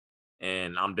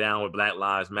 and I'm down with Black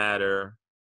Lives Matter.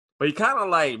 But he kind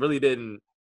of really didn't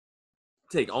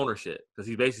take ownership, because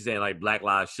he's basically saying like Black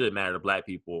lives should matter to black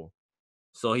people.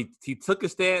 So he took a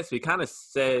stance. He kind of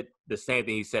said the same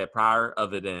thing he said prior,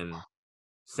 other than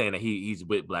saying that he's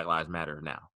with Black Lives Matter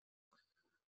now.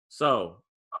 So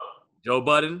Joe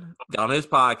Budden got on his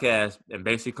podcast and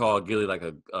basically called Gilly like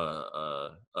a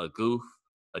goof,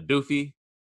 a doofy.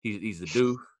 He's a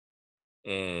doof,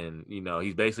 and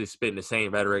he's basically spitting the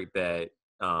same rhetoric that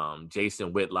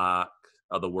Jason Whitlock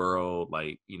of the world,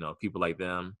 people like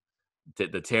them,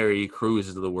 the Terry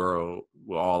Cruzes of the world,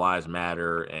 will all lives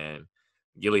matter. And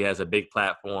Gilly has a big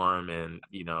platform, and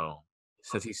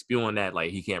since he's spewing that,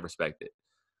 he can't respect it.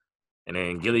 And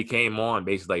then Gilly came on,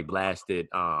 basically blasted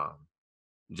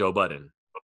Joe Budden,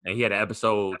 and he had an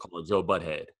episode called Joe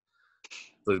Butthead.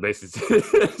 So it's basically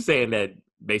saying that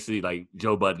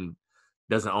Joe Budden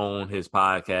doesn't own his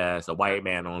podcast, a white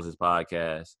man owns his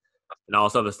podcast, and all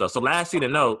this other stuff. So last thing to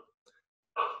note,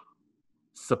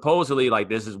 supposedly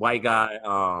there's this white guy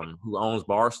who owns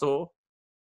Barstool.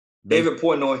 David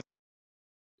Portnoy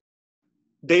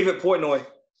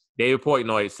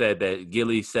said that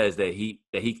Gilly says that he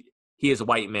as a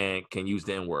white man can use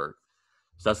the N-word.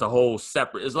 So that's a whole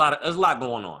separate. There's a lot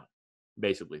going on,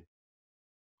 basically.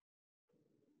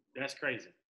 That's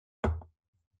crazy.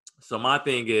 So my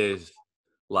thing is,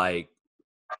 where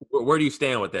do you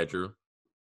stand with that, Drew?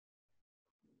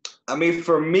 I mean,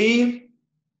 for me,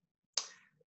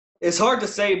 it's hard to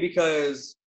say,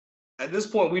 because at this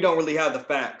point we don't really have the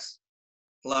facts.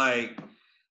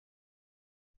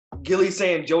 Gilly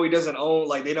saying Joey doesn't own,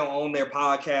 they don't own their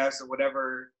podcast or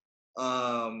whatever.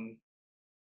 And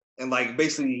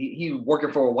basically he's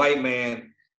working for a white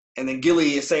man, and then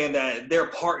Gilly is saying that they're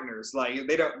partners.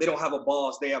 They don't have a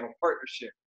boss, they have a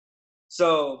partnership.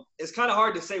 So it's kind of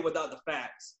hard to say without the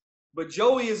facts. But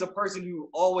Joey is a person who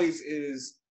always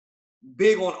is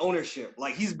big on ownership.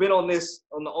 He's been on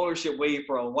the ownership wave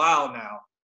for a while now.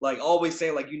 Always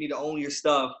saying you need to own your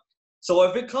stuff. So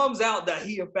if it comes out that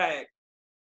he in fact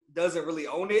doesn't really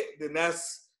own it, then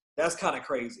that's kind of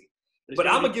crazy. But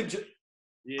I'm gonna give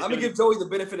Joey the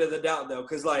benefit of the doubt though,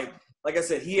 because like I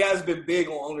said, he has been big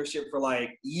on ownership for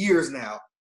years now.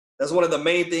 That's one of the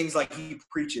main things he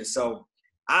preaches. So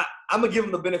I'm gonna give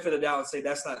him the benefit of the doubt and say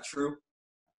that's not true.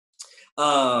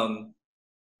 But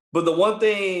the one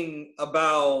thing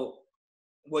about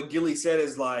what Gilly said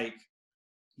is like,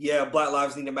 yeah, Black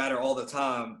lives need to matter all the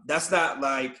time. That's not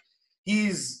like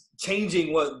he's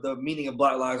changing what the meaning of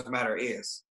Black Lives Matter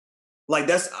is. Like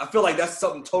I feel like that's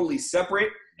something totally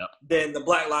separate than the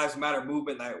Black Lives Matter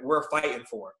movement that we're fighting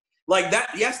for. Like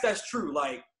that, yes, that's true.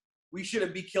 Like we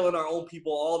shouldn't be killing our own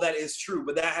people. All that is true,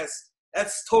 but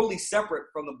that's totally separate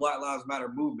from the Black Lives Matter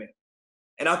movement.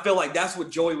 And I feel like that's what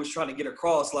Joey was trying to get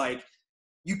across. Like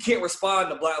you can't respond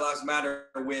to Black Lives Matter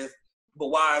with, but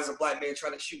why is a black man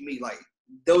trying to shoot me? Like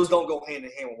those don't go hand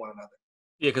in hand with one another.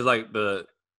 Yeah, because like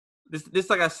this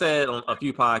like I said on a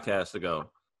few podcasts ago,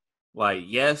 like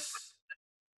yes,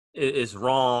 it's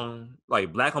wrong.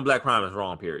 Like black on black crime is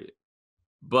wrong, period.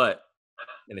 But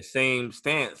in the same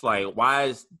stance, like why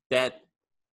is that,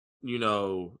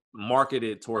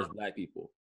 marketed towards black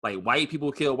people? Like white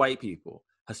people kill white people,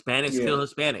 Hispanics kill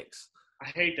Hispanics. I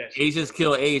hate that shit. Asians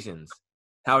kill Asians.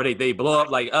 How they blow up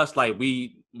like us? Like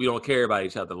we don't care about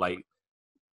each other. Like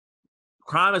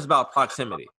crime is about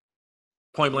proximity.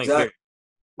 Point blank. Exactly.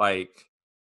 Like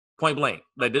point blank.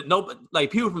 Like no,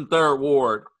 like people from Third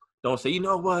Ward don't say, you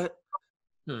know what?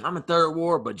 I'm in Third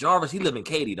Ward, but Jarvis, he live in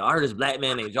Katy. I heard this black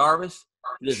man named Jarvis.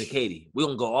 He lives in Katy. We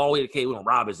gonna go all the way to Katy. We gonna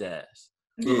rob his ass.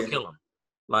 We gonna kill him.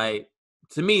 Like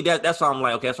to me, that's why I'm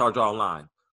like, okay, that's how I draw a line.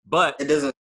 But it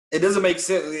doesn't make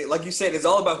sense. Like you said, it's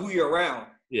all about who you're around.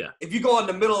 Yeah. If you go in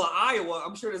the middle of Iowa,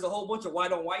 I'm sure there's a whole bunch of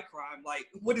white on white crime. Like,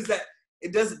 what is that?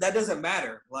 That doesn't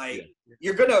matter. Like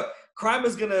crime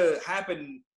is gonna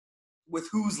happen with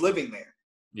who's living there.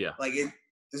 Yeah. Like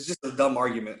it's just a dumb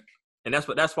argument. And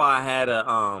that's why I had an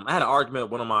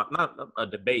argument with not a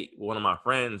debate with one of my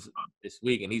friends this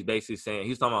week, and he's basically saying,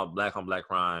 he's talking about black on black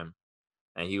crime,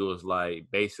 and he was like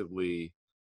basically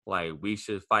like we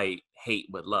should fight hate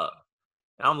with love.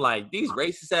 And I'm like, these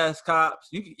racist ass cops,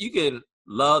 you can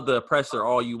love the oppressor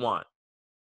all you want.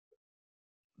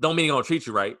 Don't mean they're gonna treat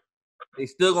you right. They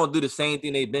still gonna do the same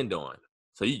thing they've been doing.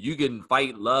 So you can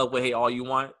fight love with hate all you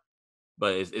want,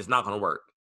 but it's not gonna work.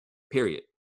 Period.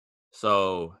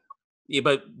 So yeah,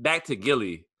 but back to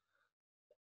Gilly.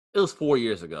 It was 4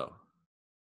 years ago.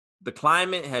 The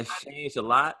climate has changed a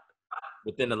lot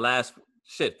within the last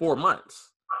 4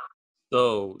 months.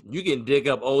 So you can dig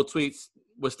up old tweets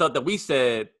with stuff that we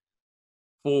said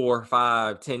 4,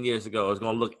 5, 10 years ago is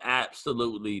gonna look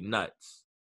absolutely nuts.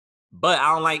 But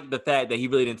I don't like the fact that he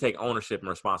really didn't take ownership and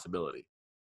responsibility.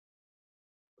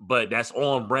 But that's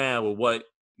on brand with what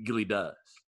Gilly does.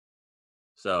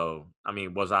 So, I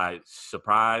mean, was I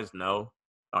surprised? No.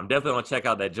 I'm definitely gonna check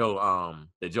out that Joe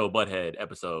Butthead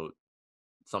episode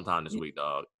sometime this week,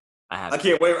 dog. I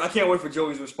can't wait. I can't wait for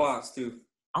Joey's response too.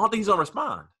 I don't think he's gonna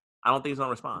respond.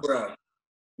 Bruh.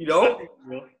 You know?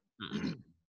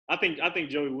 I think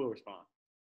Joey will respond.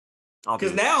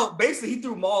 Because now, basically, he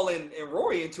threw Maul and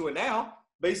Rory into it now.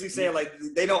 Basically saying like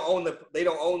they don't own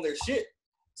their shit.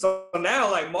 So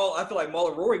now, like Maul, I feel like Maul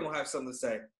and Rory gonna have something to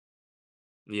say.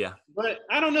 Yeah, but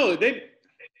I don't know.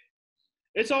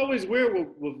 It's always weird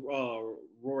with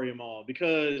Rory and Maul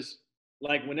because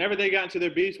like whenever they got into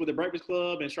their beefs with the Breakfast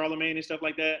Club and Charlamagne and stuff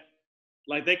like that,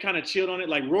 like they kind of chilled on it.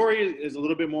 Like Rory is a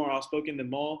little bit more outspoken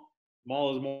than Maul.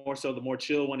 Maul is more so the more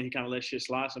chill one. He kind of lets shit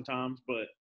slide sometimes. But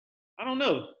I don't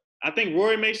know. I think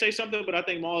Rory may say something, but I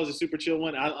think Maul is a super chill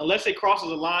one. Unless it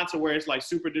crosses a line to where it's like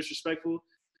super disrespectful,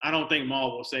 I don't think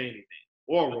Maul will say anything,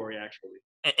 or Rory actually.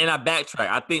 And I backtrack.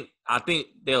 I think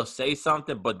they'll say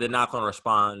something, but they're not going to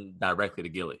respond directly to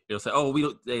Gilly. They'll say, "Oh,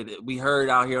 we heard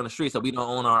out here on the streets that we don't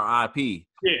own our IP."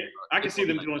 Yeah, I can see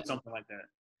them doing something like that.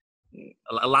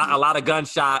 A lot of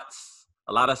gunshots,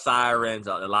 a lot of sirens,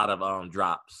 a lot of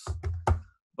drops.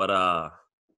 But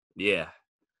yeah.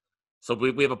 So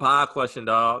we have a pod question,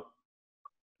 dog.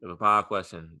 We have a pod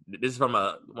question. This is from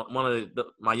one of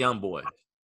my young boys.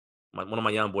 One of my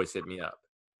young boys hit me up.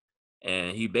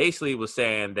 And he basically was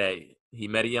saying that he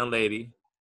met a young lady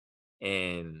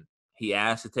and he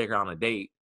asked to take her on a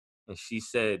date. And she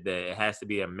said that it has to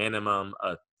be a minimum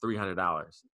of $300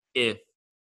 if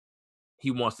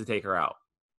he wants to take her out.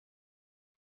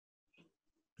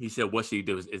 He said, what should he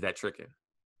do? Is that tricking?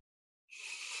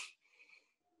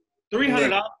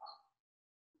 $300?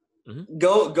 Mm-hmm.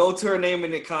 Go to her name in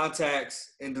the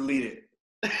contacts and delete it.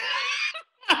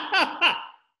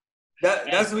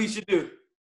 That's what you should do.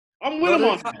 I'm with him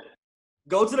on that.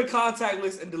 Go to the contact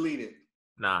list and delete it.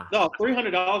 Nah. No,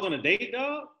 $300 on a date,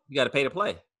 dog? You got to pay to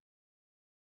play.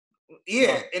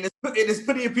 Yeah, and it's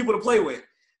plenty of people to play with.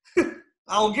 I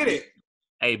don't get it.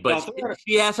 Hey, but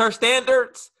she has her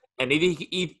standards, and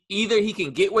either he can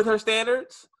get with her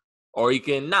standards or he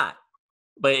can not.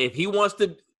 But if he wants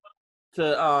to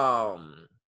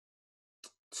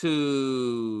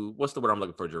what's the word I'm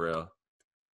looking for, Jorel?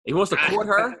 If he wants to court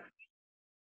her,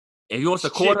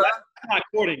 That's not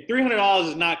courting. $300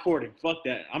 is not courting. Fuck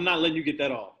that. I'm not letting you get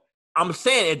that off. I'm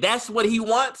saying if that's what he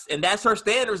wants and that's her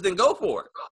standards, then go for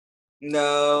it.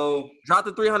 No. Drop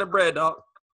the 300 bread, dog.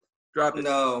 Drop it.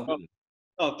 No.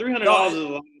 Oh, $300 is a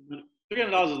lot.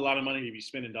 $300 is a lot of money to be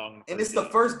spending, dog. And it's the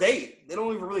first date. They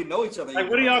don't even really know each other. Like,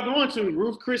 what are y'all going to?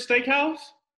 Ruth Chris Steakhouse?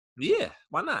 Yeah,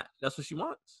 why not? That's what she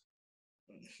wants.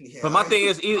 Yeah, but my thing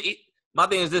is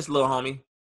this, little homie.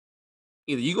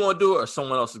 Either you gonna do it or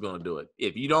someone else is gonna do it.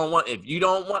 If you don't want,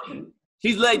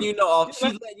 she's letting you know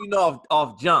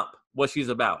off jump what she's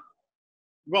about.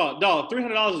 Bro, dog,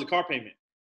 $300 is a car payment.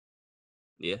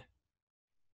 Yeah.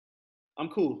 I'm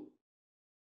cool.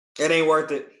 It ain't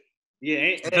worth it.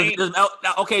 Yeah,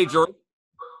 okay, Jorel.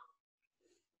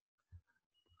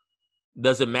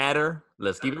 Does it matter?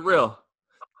 Let's keep it real.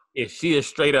 If she is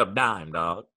straight up dime,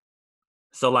 dog.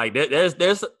 So like there's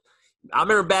I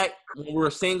remember back when we were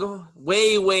single,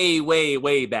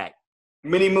 way back.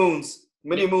 Many moons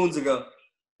ago.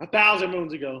 1,000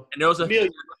 moons ago. And there was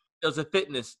a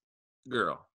fitness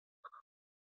girl.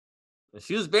 And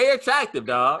she was very attractive,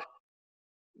 dog.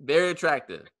 Very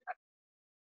attractive.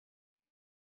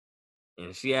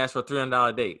 And she asked for a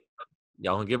 $300 date.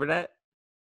 Y'all gonna give her that?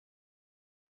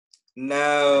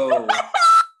 No.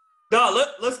 No,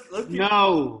 let's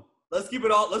keep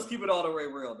it all the way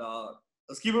real, dog.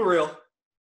 Let's keep it real.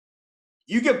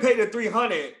 You can pay the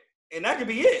 $300 and that could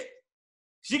be it.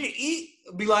 She can eat,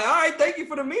 be like, all right, thank you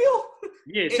for the meal.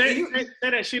 Yeah, say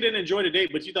that she didn't enjoy the date,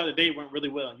 but you thought the date went really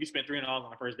well, and you spent $300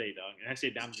 on the first date, dog, and that's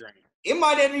it down the drain. It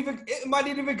might not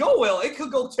even go well. It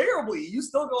could go terribly. You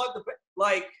still go out to pay.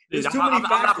 Like, there's too many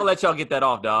factors. I'm not gonna let y'all get that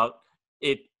off, dog.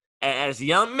 As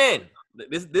young men,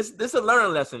 this is a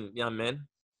learning lesson, young men.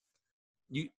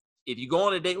 If you go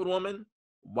on a date with a woman,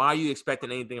 why are you expecting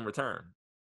anything in return?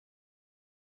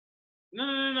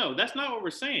 No. That's not what we're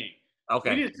saying.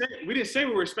 Okay. We didn't say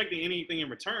we were expecting anything in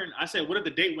return. I said, what if the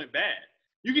date went bad?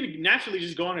 You can naturally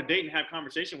just go on a date and have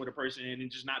conversation with a person and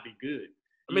it just not be good.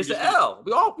 I mean, it's an L.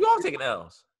 We all taking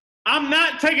L's. I'm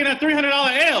not taking a $300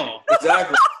 L.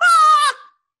 Exactly.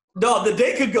 No, the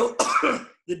date could go.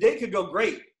 The date could go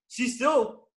great. She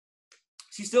still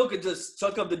could just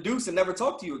chuck up the deuce and never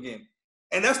talk to you again.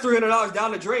 And that's $300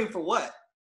 down the drain for what?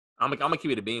 I'm gonna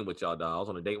keep it a bean with y'all, dog. I was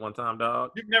on a date one time,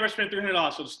 dog. You've never spent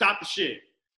 $300, so stop the shit.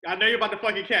 I know you're about to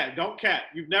fucking cap. Don't cap.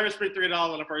 You've never spent $300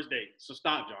 on the first date, so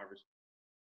stop, Jarvis.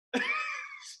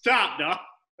 Stop, dog.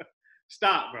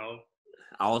 Stop, bro.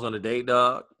 I was on a date,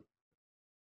 dog,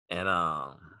 and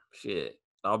shit.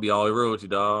 I'll be all real with you,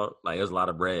 dog. Like, it was a lot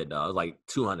of bread, dog. It was like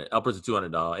 $200, upwards of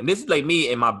 $200, dog. And this is like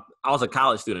me and I was a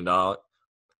college student, dog.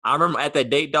 I remember at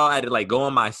that date, dog, I had to like go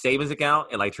on my savings account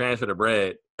and like transfer the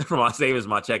bread from my savings to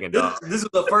my checking, dog. This was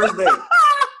the first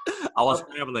date. I was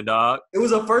scrambling, dog. It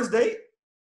was a first date?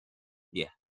 Yeah.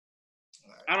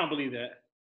 I don't believe that.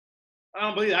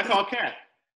 I call Cat.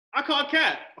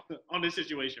 On this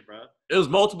situation, bro. It was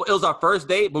multiple. It was our first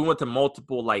date, but we went to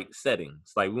multiple like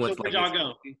settings. Like we went. So where'd y'all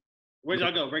go? Where'd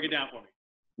y'all go? Break it down for me.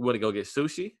 We went to go get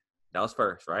sushi. That was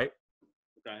first, right?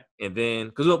 Okay. And then,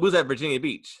 because we was at Virginia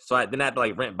Beach, so then I had to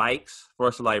like rent bikes for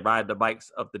us to like ride the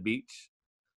bikes up the beach.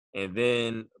 And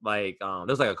then like there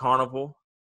was like a carnival,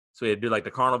 so we had to do like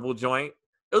the carnival joint.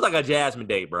 It was like a Jasmine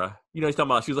date, bro. You know, he's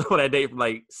talking about she was on that date from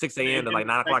like 6 a.m. to like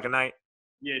 9 o'clock at night.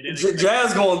 Yeah,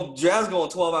 Jazz going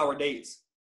 12-hour dates.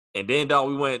 And then, dog,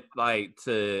 we went like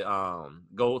to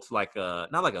go to like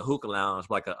not like a hookah lounge,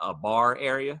 but like a bar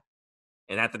area.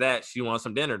 And after that, she wanted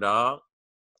some dinner, dog.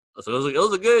 So it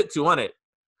was a good 200.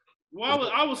 Well,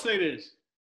 I will say this: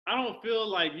 I don't feel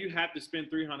like you have to spend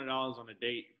 $300 on a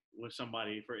date with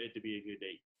somebody for it to be a good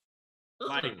date.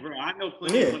 Like, bro, I know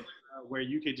plenty of women where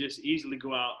you could just easily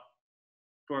go out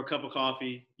for a cup of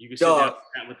coffee. You can sit down and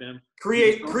chat with them.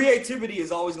 Creativity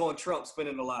is always going to trump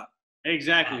spending a lot.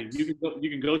 Exactly. You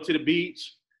can go to the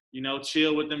beach, you know,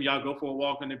 chill with them. Y'all go for a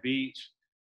walk on the beach.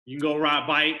 You can go ride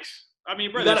bikes. I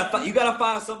mean, bro, you gotta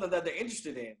find something that they're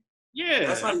interested in. Yeah,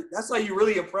 that's how you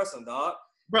really impress them, dog.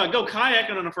 Bro, go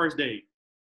kayaking on the first date.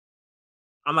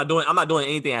 I'm not doing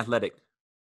anything athletic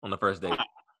on the first date.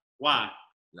 Why?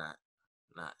 Nah.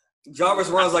 Jarvis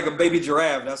runs like a baby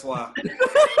giraffe. That's why.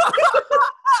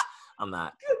 I'm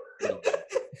not.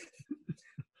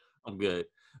 I'm good.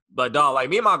 But dog, like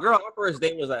me and my girl, our first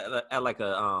date was at like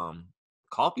a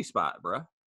coffee spot, bro.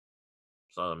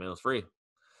 So I mean, it was free.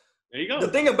 There you go. The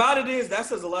thing about it is that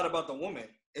says a lot about the woman.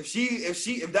 If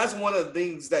that's one of the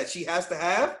things that she has to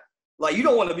have, like you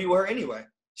don't want to be with her anyway.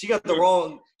 She got the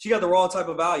wrong type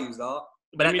of values, dog.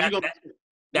 But I mean, that's you're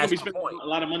gonna be spending a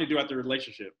lot of money throughout the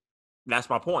relationship.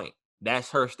 That's my point.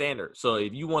 that's her standard. So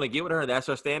if you want to get with her, that's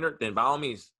her standard, then by all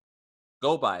means,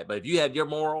 go by it. But if you have your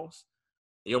morals,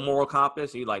 your moral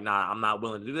compass, and you're like, nah, I'm not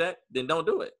willing to do that, then don't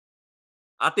do it.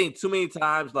 I think too many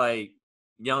times, like,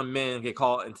 young men get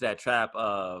caught into that trap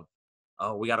of,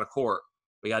 oh, we got to court.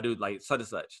 We got to do, like, such and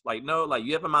such. Like, no, like,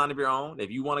 you have a mind of your own. If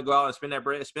you want to go out and spend that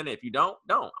bread, spend it. If you don't,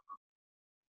 don't.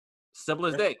 Simple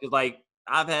as that. Because, like,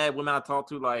 I've had women I talked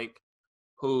to, like,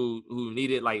 who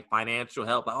needed, like, financial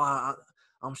help. Like, oh,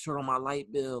 I'm short on my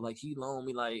light bill. Like, he loaned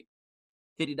me, like,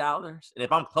 $50. And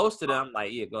if I'm close to them,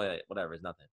 like, yeah, go ahead. Whatever. It's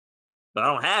nothing. But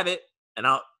I don't have it. And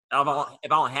if I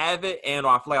don't have it and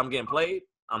or I feel like I'm getting played,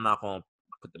 I'm not going to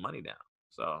put the money down.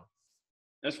 So.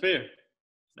 That's fair.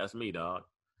 That's me, dog.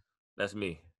 That's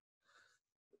me.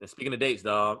 And speaking of dates,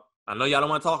 dog, I know y'all don't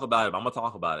want to talk about it, but I'm going to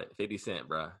talk about it. 50 Cent,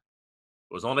 bruh.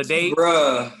 Was on a date.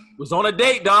 Bruh. Was on a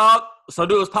date, dog. Some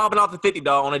dude was popping off the 50,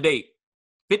 dog, on a date.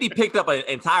 50 picked up an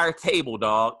entire table,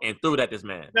 dog, and threw it at this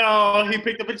man. No, he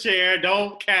picked up a chair.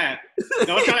 Don't cap.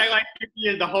 Don't try to act like 50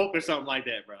 is the Hulk or something like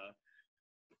that, bro.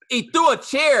 He threw a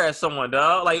chair at someone,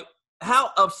 dog. Like,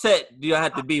 how upset do you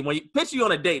have to be when you picture you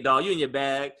on a date, dog? You in your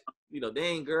bag. You know,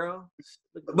 dang, girl.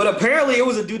 But apparently it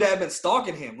was a dude that had been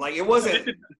stalking him. Like, it wasn't.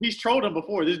 He's trolled him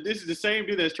before. This is the same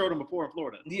dude that's trolled him before in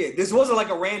Florida. Yeah, this wasn't like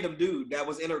a random dude that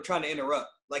was trying to interrupt.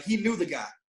 Like, he knew the guy.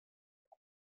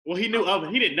 Well, he knew of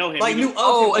him. He didn't know him. Like, knew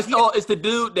of him. It's the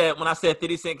dude that when I said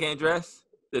 50 Cent can't dress,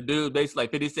 the dude basically,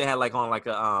 like, 50 Cent had, like, on, like,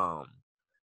 a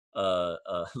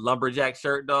lumberjack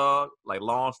shirt, dog, like,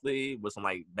 long sleeve with some,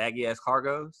 like, baggy-ass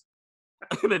cargos.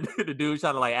 And the dude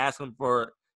trying to, like, ask him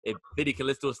for if 50 can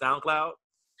listen to a SoundCloud.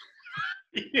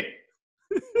 Yeah.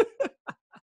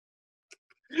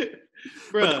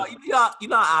 Bro, you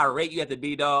know how irate you have to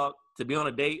be, dog, to be on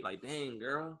a date. Like, dang,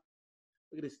 girl,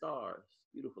 look at the stars,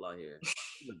 beautiful out here.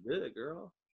 You look good,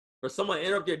 girl. For someone to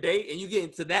interrupt your date and you get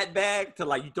into that bag to,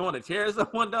 like, you throwing a chair at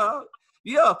someone, dog.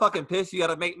 You know how fucking pissed you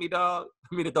gotta make me, dog.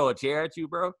 For me to throw a chair at you,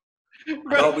 bro.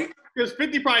 Because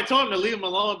 50 probably told him to leave him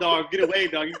alone, dog. Get away,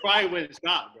 dog. You probably wouldn't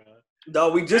stop, bro.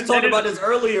 No, we just talked about this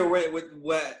earlier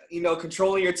with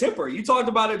controlling your temper. You talked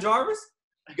about it, Jarvis.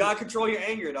 You gotta control your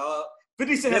anger, dog.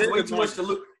 50 Cent has way too much to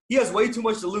lose. He has way too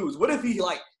much to lose. What if he,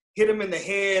 like, hit him in the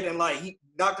head and, like, he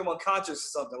knocked him unconscious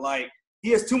or something? Like,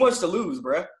 he has too much to lose,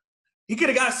 bruh. He could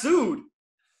have got sued.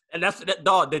 And that's that,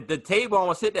 dog. The table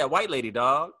almost hit that white lady,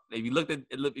 dog. If you looked at,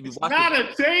 if you it's watched not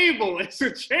it, a table. It's a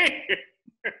chair.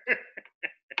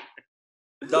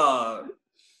 Dog.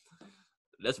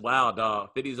 That's wild, dog.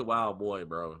 50's a wild boy,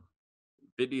 bro.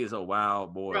 50 is a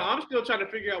wild boy. Bro, I'm still trying to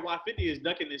figure out why 50 is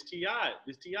ducking this T.I.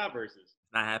 versus. It's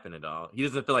not happening, dog. He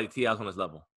doesn't feel like T.I.'s on his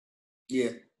level. Yeah.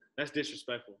 That's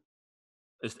disrespectful.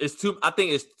 It's too. I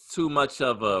think it's too much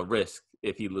of a risk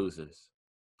if he loses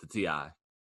to T.I.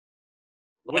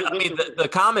 I mean, the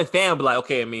common fan be like,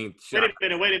 okay, I mean, sure.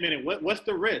 Wait a minute. What's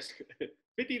the risk?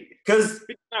 50 because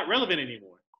it's not relevant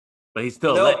anymore. But he's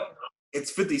still lit.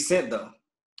 It's 50 Cent though.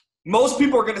 Most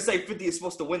people are gonna say 50 is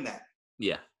supposed to win that.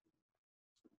 Yeah.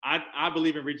 I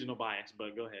believe in regional bias,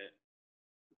 but go ahead.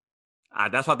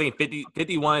 That's why I think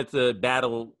 50 wanted to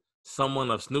battle someone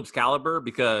of Snoop's caliber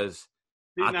because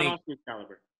He's not on Snoop's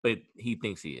caliber. But he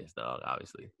thinks he is, dog,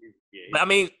 obviously. Yeah. But I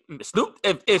mean, Snoop,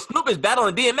 if Snoop is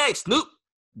battling DMX, Snoop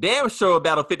damn sure would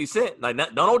battle 50 Cent. Like,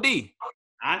 don't OD.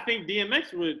 I think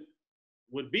DMX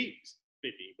would beat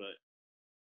 50, but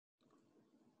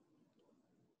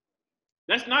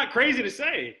that's not crazy to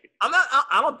say.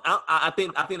 I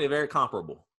think they're very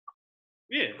comparable.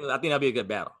 Yeah. I think that'd be a good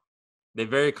battle. They're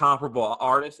very comparable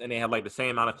artists, and they have, like, the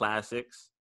same amount of classics.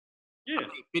 Yeah. I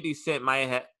think 50 Cent might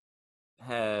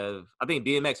have. I think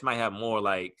DMX might have more,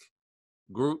 like,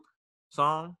 group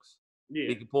songs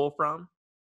they can pull from.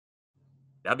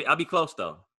 I'll be close,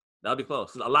 though. That'll be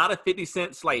close. A lot of 50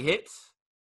 Cent's, like, hits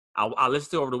I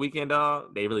listened to over the weekend,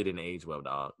 dog. They really didn't age well,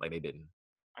 dog. Like, they didn't.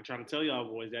 I'm trying to tell y'all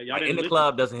boys that y'all like, didn't In the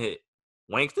Club doesn't hit.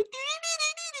 Wankster.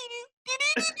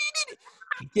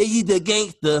 Yeah, you the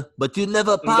gangster, but you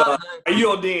never pop. Are you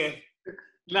on Dan?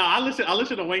 Nah, I listened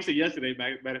to Wankster yesterday,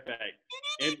 matter of fact,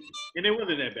 and it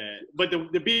wasn't that bad. But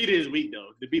the beat is weak though.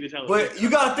 The beat is hella. But weak. you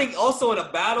gotta think also in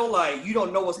a battle, like, you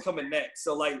don't know what's coming next.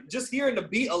 So, like, just hearing the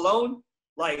beat alone,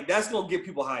 like, that's gonna get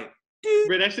people hyped.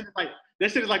 Bro, that shit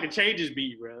is like a Changes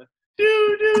beat, bro.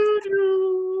 Do do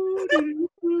do do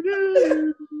do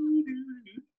do.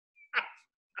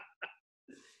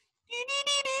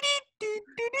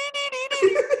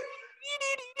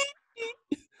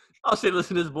 I'll say,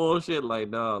 listen to this bullshit. Like,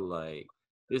 no, like,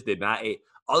 this did not age.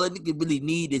 All a nigga really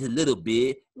need is a little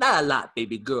bit. Not a lot,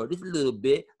 baby girl. Just a little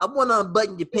bit. I want to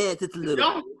unbutton your pants just a little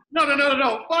bit.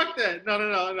 No. Fuck that.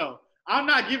 No. I'm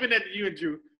not giving that to you and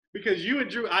Drew. Because you and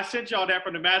Drew, I sent y'all that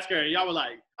from the mascara, and y'all were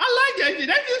like, I like that shit.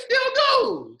 That shit still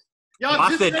goes. Y'all I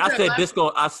just said that last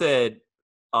disco. I said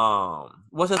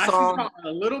what's that I see song?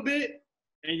 y'all a little bit,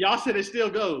 and y'all said it still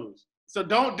goes. So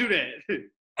don't do that.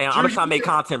 Hey, I'm Drew, just trying to make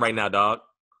content right now, dog.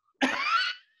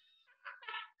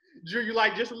 Drew, you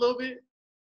like just a little bit?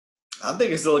 I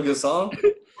think it's still a good song.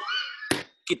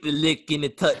 Get the lick and the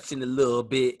touch in a little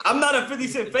bit. I'm not a 50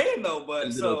 Cent fan though, but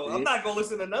A so little I'm bit. not gonna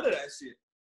listen to none of that shit.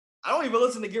 I don't even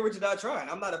listen to Get Rich or Die Trying.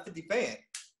 I'm not a 50 fan.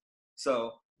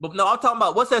 So But no, I'm talking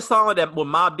about what's that song that with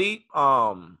Mobb Deep?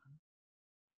 Out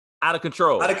of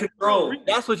Control. Out of Control.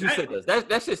 That's what you said.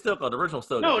 That shit still good. The original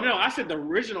still good. No, I said the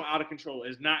original Out of Control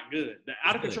is not good. The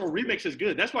Out of Control remix is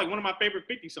good. That's like one of my favorite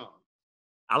 50 songs.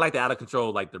 I like the Out of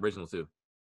Control, like the original too.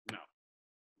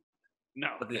 No.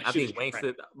 But I think Wayne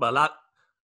said, but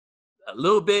a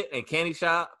little bit in Candy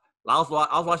Shop. I was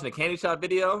watching the Candy Shop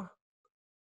video.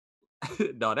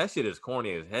 Dog, that shit is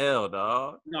corny as hell,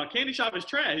 dog. No, Candy Shop is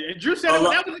trash. And Drew said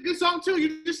that was a good song too.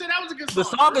 You just said that was a good song. The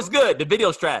song is good. The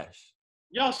video's trash.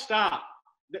 Y'all stop.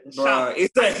 Bruh,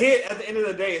 it's a hit. At the end of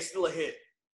the day, it's still a hit.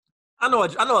 I know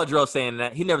what Jorel's saying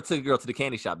that. He never took a girl to the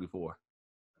candy shop before.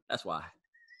 That's why.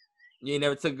 You ain't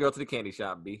never took a girl to the candy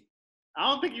shop, B. I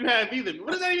don't think you have either.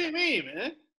 What does that even mean,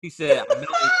 man? He said,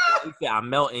 I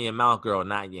melt in your mouth, girl,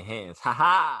 not in your hands. Ha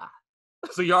ha.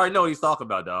 So you already know what he's talking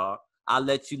about, dog. I'll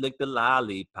let you lick the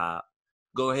lollipop.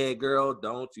 Go ahead, girl.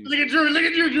 Don't you? Look at Drew.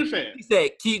 Drew said. He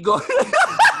said, keep going.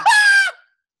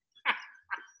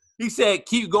 He said,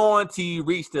 keep going till you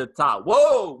reach the top.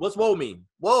 Whoa. What's whoa mean?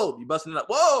 Whoa. You busting it up.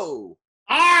 Whoa.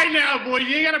 All right now, boy.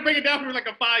 You ain't got to break it down for me like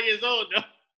a 5 years old, though.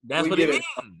 That's what it means.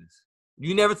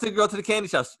 You never took a girl to the candy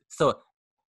shop. So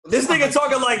this nigga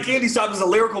talking like Candy Shop is a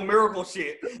lyrical miracle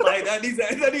shit. Like that needs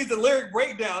a lyric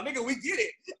breakdown. Nigga, we get it.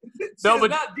 No,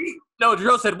 but not deep. No,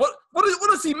 Jorel said, what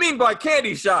does he mean by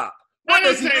candy shop? What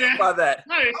does he mean by that?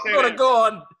 I'm gonna go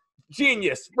on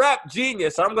Genius, Rap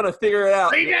Genius. I'm gonna figure it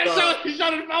out. He's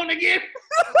on the phone again.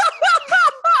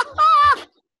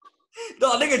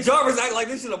 No, nigga Jarvis act like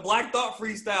this is a Black Thought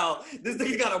freestyle. This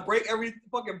nigga gotta break every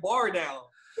fucking bar down.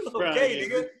 Okay,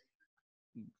 nigga.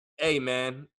 Hey,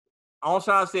 man. All I'm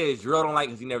trying to say is Jorel don't like it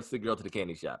because he never took a girl to the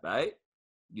candy shop, all right?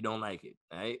 You don't like it,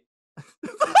 all right?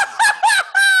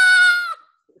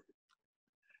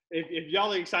 If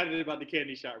y'all are excited about the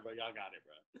candy shop, bro, y'all got it,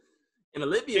 bro. And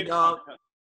Olivia, dog.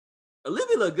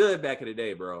 Olivia looked good back in the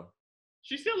day, bro.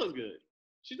 She still looks good.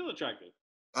 She's still attractive.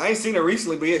 I ain't seen her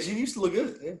recently, but yeah, she used to look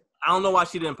good. Yeah. I don't know why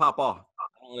she didn't pop off. I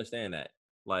don't understand that.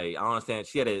 Like, I don't understand.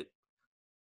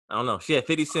 I don't know. She had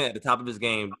 50 Cent at the top of his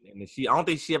game, and I don't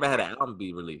think she ever had an album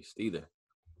be released either.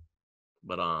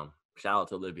 But shout out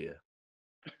to Olivia.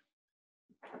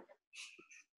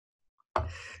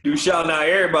 Dude, shouting out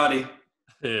everybody.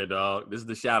 Yeah, dog. This is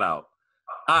the shout out.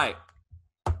 All right.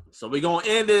 So we're gonna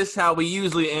end this how we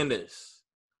usually end this.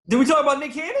 Did we talk about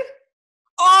Nick Cannon?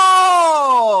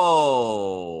 Oh,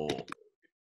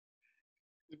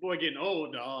 This boy getting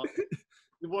old, dog.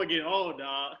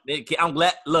 I'm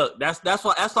glad. Look, that's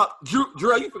why. Drew,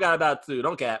 you forgot about it too.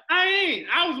 Don't cap. I ain't.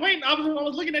 I was waiting. I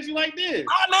was looking at you like this.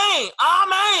 I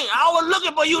was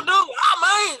looking for you, dude.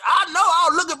 I know I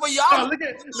was looking for you.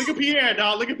 Look at Pierre,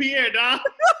 dog.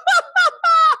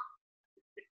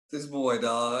 This boy,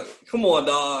 dog. Come on,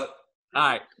 dog. All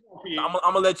right. I'm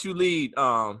gonna let you lead,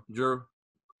 Drew.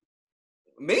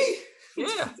 Me?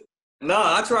 Yeah.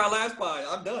 Nah, I tried last pod.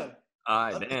 I'm done. All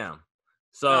right, damn.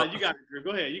 So you got it, Drew.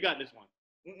 Go ahead. You got this one.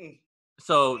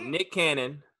 So Nick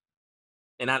Cannon,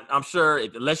 and I'm sure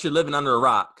unless you're living under a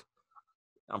rock,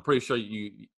 I'm pretty sure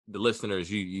the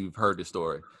listeners, you've heard the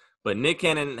story. But Nick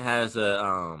Cannon has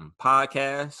a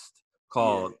podcast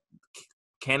called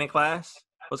Cannon Class.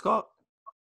 What's it called?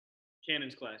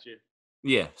 Cannon's Class, yeah.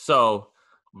 Yeah. So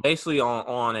basically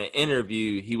on an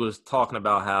interview, he was talking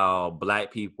about how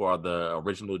black people are the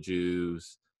original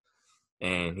Jews.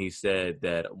 And he said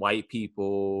that white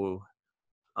people,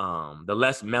 the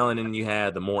less melanin you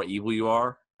have, the more evil you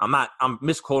are. I'm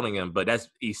misquoting him, but that's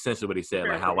essentially what he said.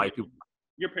 Like how white people.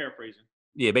 You're paraphrasing.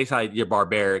 Yeah, basically you're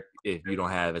barbaric if you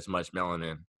don't have as much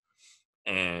melanin.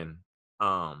 And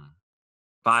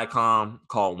Viacom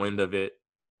caught wind of it,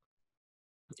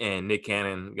 and Nick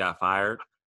Cannon got fired.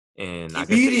 And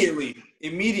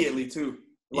immediately too.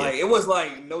 Like it was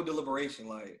like no deliberation.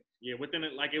 Like within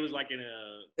it, like it was like in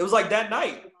it was like that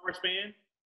night. Hour span.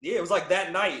 Yeah, it was like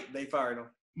that night they fired him.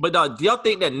 But do y'all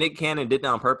think that Nick Cannon did that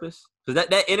on purpose? Because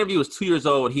that interview was 2 years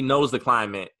old. He knows the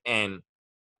climate, and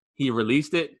he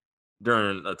released it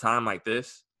during a time like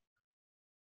this.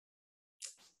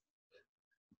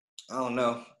 I don't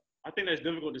know. I think that's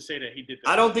difficult to say that he did that.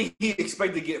 I don't think he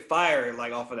expected to get fired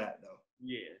like off of that though.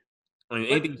 Yeah. I mean,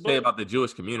 anything you say about the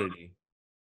Jewish community.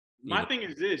 My thing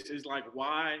is this: is like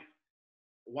why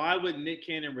would Nick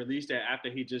Cannon release that after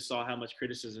he just saw how much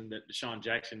criticism that Deshaun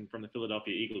Jackson from the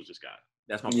Philadelphia Eagles just got?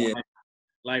 That's my point.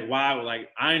 Like why? Like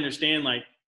I understand. Like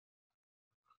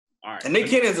all right, and Nick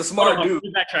Cannon's a smart dude. Let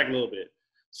me backtrack a little bit.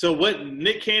 So what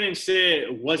Nick Cannon said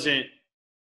wasn't.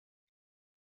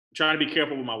 I'm trying to be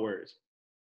careful with my words.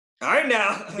 All right,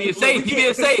 now. Being safe. He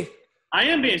being safe. I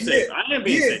am being safe. I am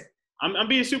being safe. I'm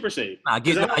being super safe.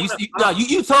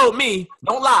 You told me.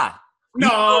 Don't lie.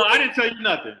 No, I didn't tell you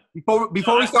nothing. Before we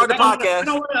start the podcast. I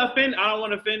don't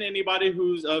want to offend anybody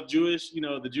who's of Jewish,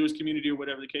 the Jewish community or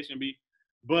whatever the case may be.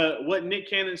 But what Nick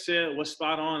Cannon said was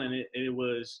spot on, and it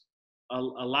was a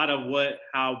lot of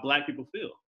how Black people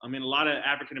feel. I mean, a lot of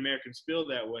African Americans feel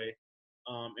that way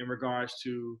in regards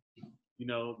to,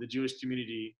 the Jewish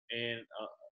community and,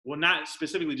 not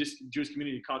specifically just Jewish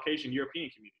community, Caucasian,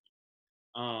 European community.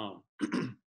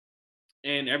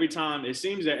 And it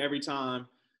seems that every time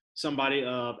somebody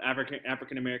of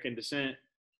African American descent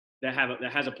that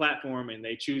has a platform and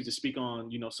they choose to speak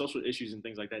on, social issues and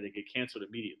things like that, they get canceled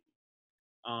immediately.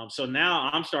 So now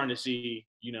I'm starting to see,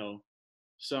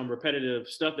 some repetitive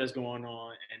stuff that's going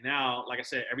on. And now, like I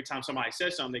said, every time somebody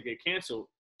says something, they get canceled.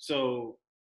 So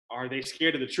are they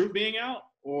scared of the truth being out,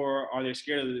 or are they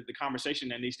scared of the conversation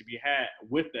that needs to be had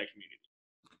with that community?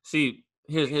 See,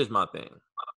 here's my thing.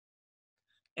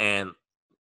 And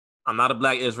I'm not a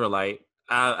Black Israelite.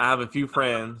 I have a few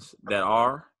friends that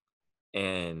are,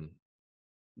 and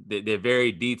they're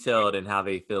very detailed in how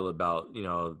they feel about,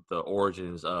 the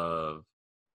origins of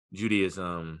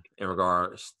Judaism in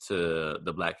regards to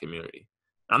the Black community.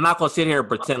 I'm not going to sit here and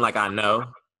pretend like I know.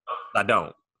 I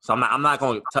don't. So I'm not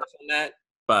going to touch on that.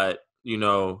 But,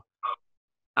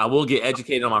 I will get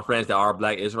educated on my friends that are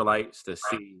Black Israelites to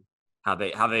see how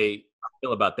they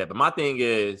feel about that. But my thing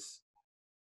is,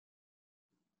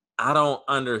 I don't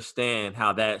understand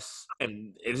how that's,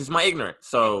 and it's just my ignorance.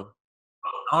 So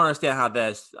I don't understand how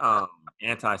that's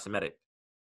anti-Semitic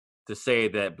to say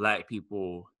that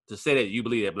you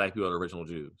believe that Black people are the original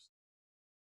Jews.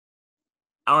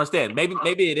 I don't understand.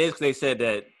 Maybe it is because they said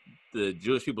that the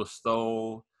Jewish people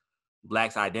stole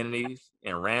Blacks' identities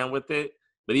and ran with it.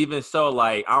 But even so,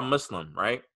 like, I'm Muslim,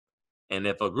 right? And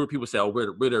if a group of people say, "Oh,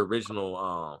 we're the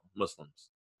original Muslims,"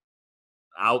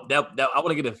 I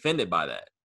wouldn't get offended by that.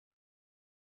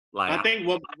 Like, I think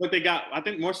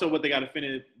more so what they got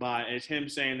offended by is him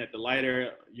saying that the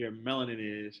lighter your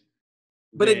melanin is.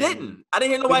 But it didn't. I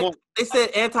didn't hear nobody. They said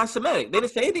anti-Semitic. They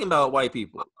didn't say anything about white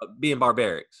people being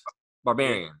barbarians.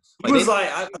 He was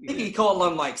I think he called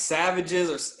them like savages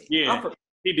or. Yeah,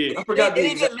 he did. I forgot. They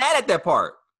didn't get mad at that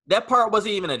part. That part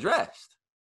wasn't even addressed.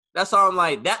 That's all I'm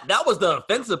like. That was the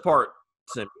offensive part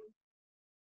to me.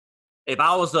 If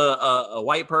I was a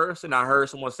white person, I heard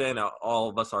someone saying that all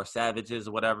of us are savages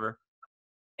or whatever,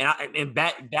 and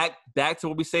back to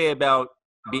what we say about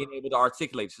being able to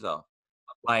articulate yourself.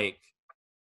 Like,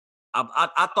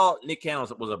 I thought Nick Cannon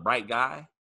was a bright guy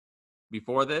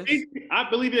before this. I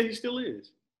believe that he still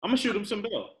is. I'm gonna shoot him some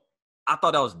bail. I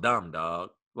thought that was dumb,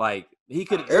 dog. Like, he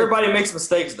could. Everybody makes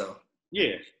mistakes, though.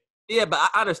 Yeah, but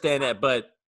I understand that.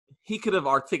 But he could have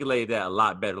articulated that a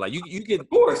lot better. Like, you could, of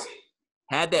course,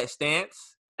 had that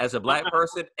stance as a Black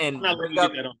person and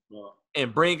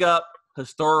bring up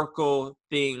historical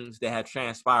things that had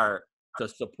transpired to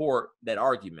support that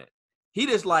argument. He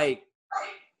just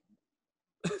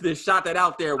just shot that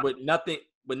out there with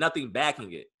nothing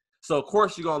backing it. So of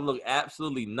course you're gonna look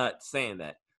absolutely nuts saying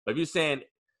that. But if you're saying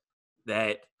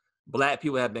that Black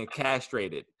people have been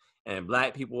castrated and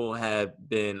Black people have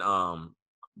been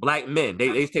Black men,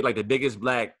 they take like the biggest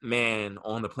Black man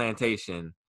on the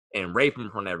plantation and rape him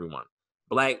from everyone.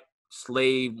 Black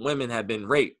slave women have been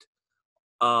raped.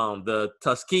 The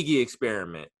Tuskegee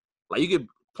experiment. Like, you could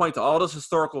point to all those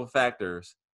historical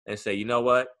factors and say, you know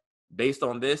what? Based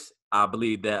on this, I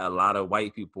believe that a lot of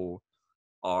white people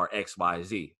are X, Y,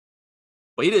 Z.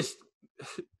 But he just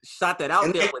shot that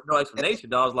out there with no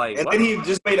explanation. I was like, and what? then he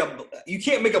just you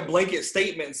can't make a blanket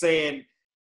statement saying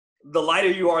the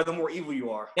lighter you are, the more evil you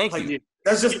are. Thank you.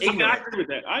 That's just ignorant. I agree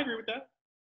with that.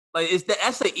 Like,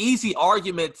 that's an easy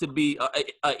argument to be,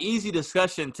 an easy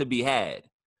discussion to be had.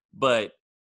 But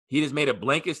he just made a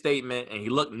blanket statement and he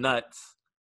looked nuts.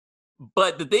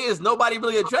 But the thing is, nobody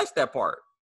really addressed that part.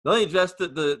 They only addressed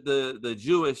the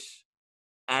Jewish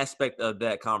aspect of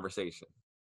that conversation,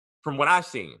 from what I've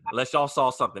seen. Unless y'all saw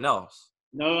something else.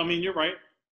 No, I mean, you're right.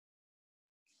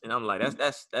 And I'm like,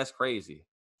 that's crazy.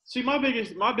 See, my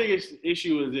biggest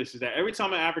issue is this: is that every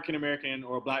time an African American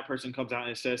or a Black person comes out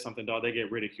and says something, dog, they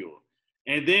get ridiculed.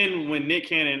 And then when Nick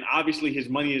Cannon, obviously his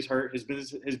money is hurt, his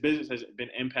business has been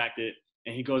impacted,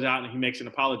 and he goes out and he makes an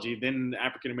apology, then the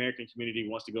African American community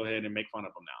wants to go ahead and make fun of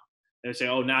him now. They say,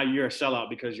 "Oh, now you're a sellout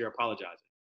because you're apologizing."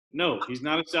 No, he's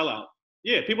not a sellout.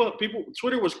 Yeah, people.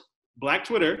 Twitter was Black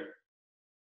Twitter.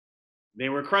 They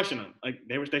were crushing him. Like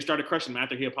they started crushing him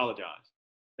after he apologized.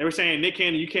 They were saying, Nick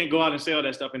Cannon, you can't go out and say all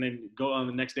that stuff and then go on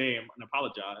the next day and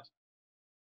apologize.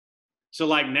 So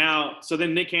like now, so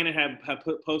then Nick Cannon had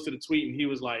posted a tweet and he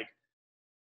was like,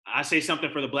 I say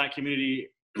something for the Black community.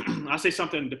 I say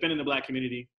something defending the Black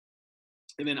community.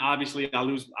 And then obviously I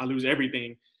lose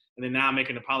everything. And then now I make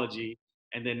an apology.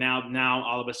 And then now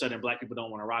all of a sudden Black people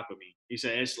don't want to rock with me. He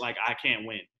said, it's like, I can't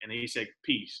win. And then he said,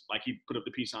 peace. Like he put up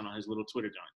the peace sign on his little Twitter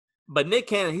joint. But Nick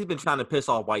Cannon, he's been trying to piss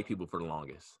off white people for the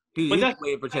longest. He's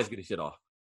waiting for Chess to get his shit off.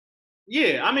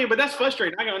 Yeah, I mean, but that's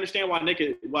frustrating. I can understand why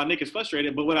Nick is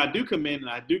frustrated. But what I do commend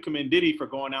Diddy for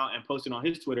going out and posting on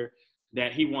his Twitter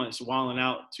that he wants Wildin'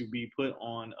 Out to be put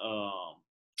on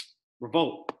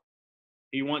Revolt.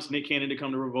 He wants Nick Cannon to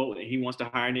come to Revolt, and he wants to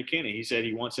hire Nick Cannon. He said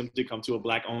he wants him to come to a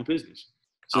Black-owned business,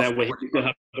 so that way he can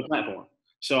have the platform.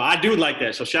 So I do like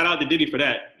that. So shout out to Diddy for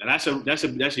that, and that's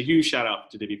a huge shout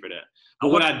out to Diddy for that. But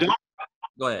what I don't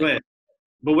go ahead.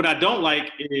 But what I don't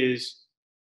like is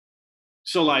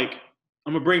so like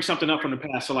I'm gonna bring something up from the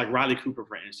past. So like Riley Cooper,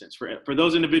 for instance, for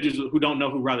those individuals who don't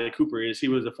know who Riley Cooper is, he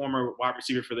was a former wide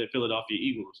receiver for the Philadelphia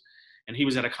Eagles, and he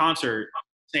was at a concert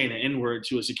saying the N-word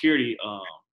to a security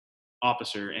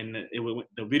officer, and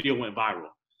the video went viral.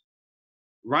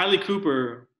 Riley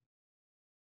Cooper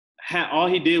all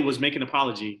he did was make an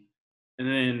apology, and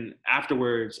then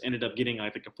afterwards ended up getting I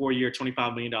think a 4-year,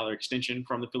 $25 million extension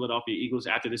from the Philadelphia Eagles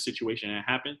after this situation had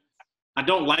happened. I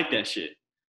don't like that shit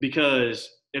because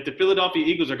if the Philadelphia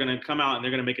Eagles are going to come out and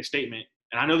they're going to make a statement,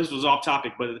 and I know this was off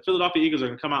topic, but if the Philadelphia Eagles are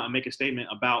going to come out and make a statement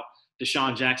about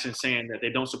Deshaun Jackson saying that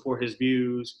they don't support his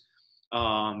views,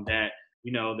 that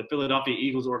the Philadelphia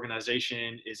Eagles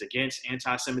organization is against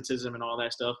anti-Semitism and all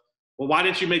that stuff. Well, why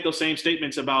didn't you make those same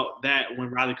statements about that when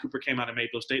Riley Cooper came out and made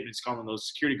those statements calling those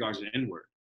security guards an N-word?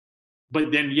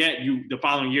 But then yet the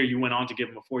following year you went on to give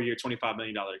him a 4-year, $25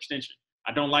 million extension.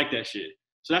 I don't like that shit.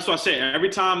 So that's what I say. Every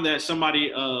time that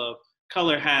somebody of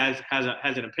color has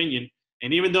an opinion,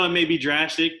 and even though it may be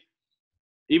drastic,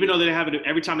 even though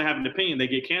every time they have an opinion, they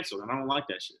get canceled, and I don't like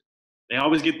that shit. They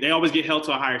always get held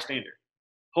to a higher standard.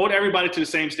 Hold everybody to the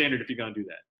same standard if you're gonna do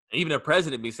that. Even the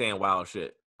president be saying wild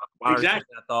shit. Exactly.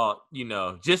 I thought,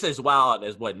 just as wild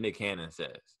as what Nick Cannon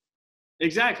says.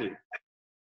 Exactly.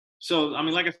 So I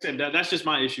mean, like I said, that's just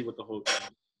my issue with the whole thing.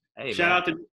 Hey, shout out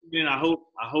to Nick. I hope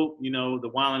the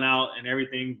Wildin' Out and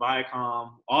everything,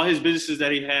 Viacom, all his businesses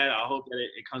that he had. I hope that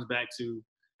it comes back to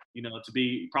to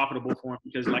be profitable for him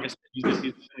because, like I said, he's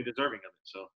deserving of it.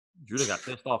 So Drew got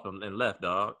pissed off and left,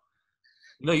 dog.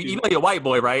 You know you're a white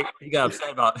boy, right? He got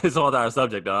upset about his whole entire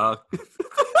subject, dog.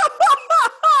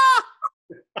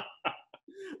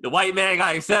 The white man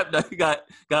got upset,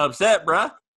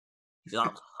 bruh. He's like,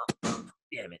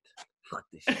 damn it. Fuck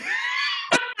this shit.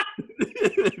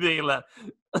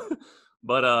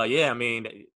 But, yeah, I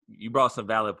mean, you brought some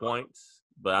valid points.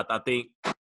 But I think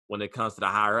when it comes to the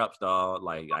higher-ups, dog,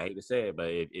 like, I hate to say it, but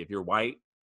if you're white,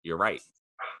 you're right.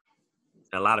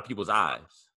 In a lot of people's eyes.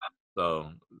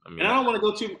 So, I mean, and I don't want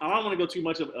to go too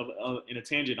much of in a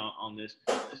tangent on this.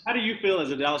 How do you feel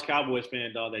as a Dallas Cowboys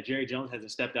fan, dog, that Jerry Jones hasn't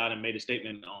stepped out and made a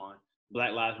statement on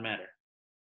Black Lives Matter?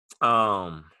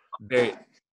 Very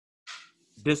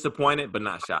disappointed, but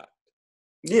not shocked.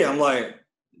 Yeah, I'm like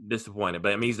disappointed,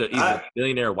 but I mean, he's a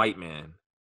billionaire white man.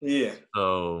 Yeah.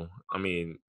 So I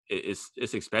mean,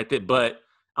 it's expected, but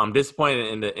I'm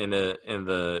disappointed in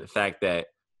the fact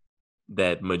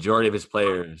that majority of his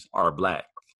players are black.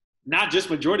 Not just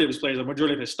majority of his players, a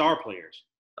majority of his star players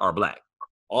are black.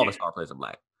 All the star players are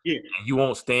black. Yeah. And you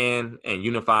won't stand and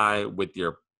unify with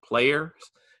your players.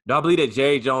 Do I believe that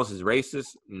Jerry Jones is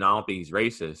racist? No, I don't think he's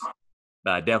racist.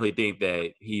 But I definitely think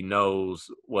that he knows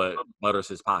what butters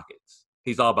his pockets.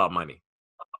 He's all about money.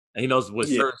 And he knows what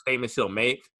certain statements he'll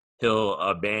make. He'll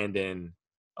abandon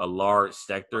a large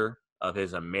sector of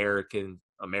his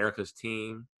America's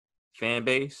team fan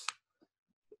base.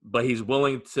 But he's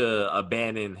willing to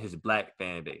abandon his black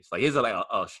fan base. Like he's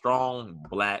a strong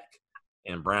black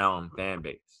and brown fan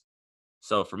base.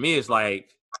 So for me, it's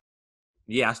like,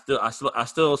 yeah, I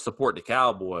still support the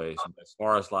Cowboys. As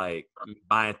far as like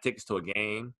buying tickets to a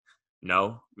game,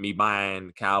 no. Me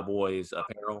buying Cowboys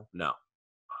apparel, no.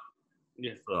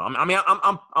 Yeah. So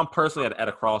I'm personally at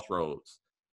a crossroads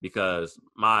because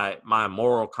my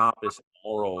moral compass,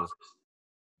 morals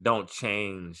don't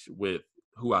change with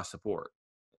who I support.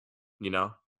 You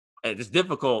know? it's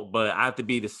difficult, but I have to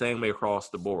be the same way across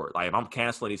the board. Like if I'm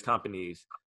canceling these companies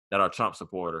that are Trump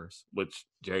supporters, which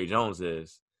Jerry Jones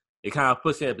is, it kind of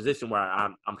puts me in a position where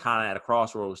I'm kind of at a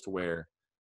crossroads to where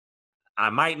I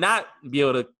might not be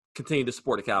able to continue to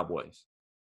support the Cowboys.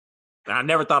 And I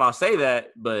never thought I'd say that,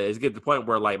 but it's getting to the point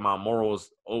where like my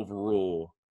morals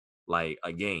overrule like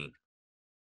a game.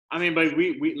 I mean, but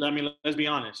let's be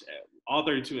honest. All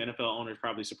 32 NFL owners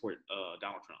probably support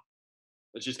Donald Trump.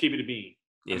 Let's just keep it a bean.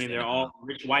 Yes, I mean, they're all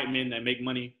rich white men that make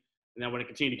money and that want to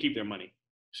continue to keep their money.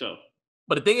 So,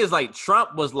 but the thing is, like,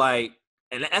 Trump was like,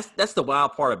 and that's the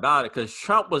wild part about it, because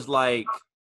Trump was like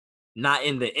not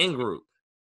in the in group.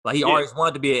 Like he always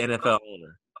wanted to be an NFL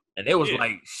owner, and it was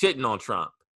like shitting on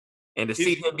Trump. And to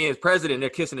see him being his president, they're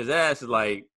kissing his ass is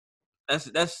like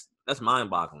that's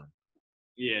mind-boggling.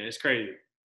 Yeah, it's crazy.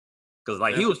 Because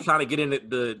like he was trying to get in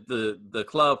the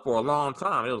club for a long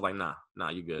time. It was like, nah,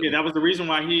 you good. Yeah, that was the reason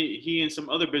why he and some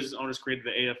other business owners created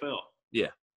the AFL. Yeah,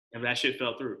 and that shit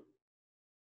fell through.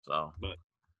 So,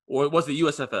 or it was the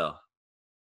USFL.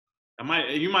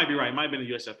 You might be right. It might have been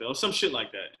the USFL, some shit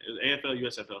like that. It was AFL,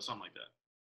 USFL, something like that.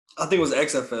 I think it was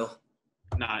XFL.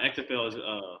 Nah, XFL is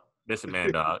Listen,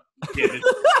 man, dog. Yeah.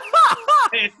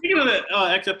 Hey, speaking of the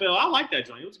XFL, I like that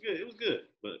joint. It was good.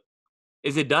 But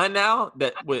is it done now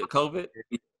that with COVID?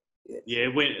 Yeah,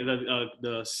 it went.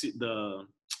 The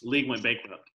league went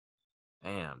bankrupt.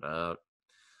 Damn, dog.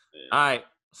 Yeah. All right,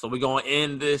 so we're gonna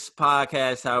end this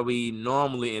podcast how we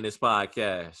normally end this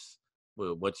podcast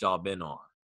with what y'all been on.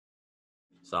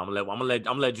 So I'm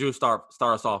gonna let Drew start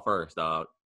us off first, dog.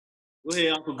 Go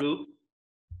ahead, Uncle Goo.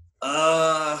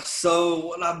 So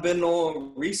what I've been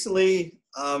on recently,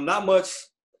 not much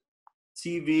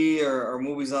TV or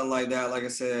movies on like that. Like I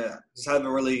said, just haven't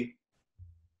really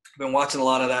been watching a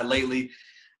lot of that lately.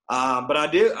 But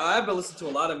I've been listening to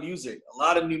a lot of music. A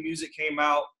lot of new music came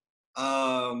out.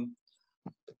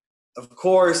 Of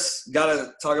course,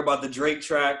 gotta talk about the Drake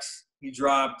tracks. He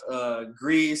dropped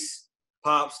Grease,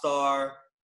 Pop Star,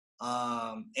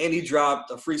 and he dropped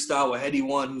a freestyle with Heady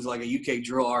One, who's like a UK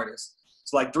drill artist.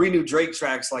 So like 3 new Drake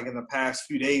tracks like in the past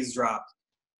few days dropped.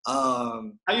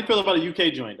 How you feel about a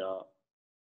UK joint, dog?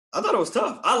 I thought it was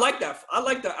tough. I like that. I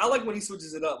like when he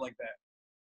switches it up like that.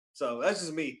 So that's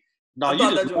just me. No,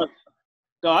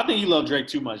 I think you love Drake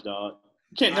too much, dog.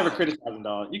 You can't never criticize him,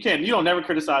 dog. You don't never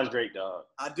criticize Drake, dog.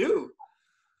 I do.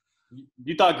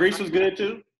 You thought Grease was good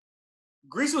too?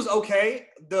 Grease was okay.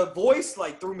 The voice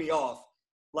like threw me off.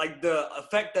 Like the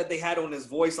effect that they had on his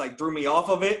voice like threw me off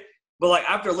of it. But like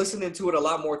after listening to it a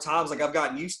lot more times, like I've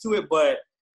gotten used to it. But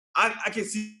I can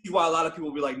see why a lot of people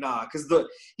will be like, nah, because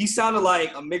he sounded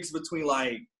like a mix between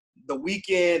like The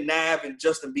Weeknd, Nav, and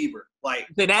Justin Bieber, like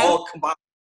all combined.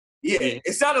 Yeah,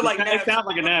 it sounded like Nav. It sounded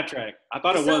like a Nav track. I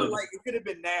thought it was. Like it could have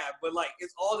been Nav, but like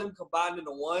it's all them combined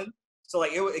into one. So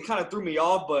like it kind of threw me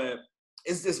off, but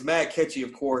it's just mad catchy,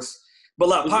 of course. But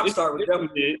like Popstar was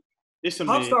definitely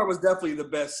Popstar was definitely the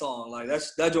best song. Like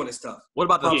that joint is tough. What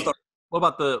about Popstar? What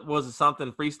about was it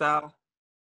something freestyle?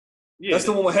 Yeah, that's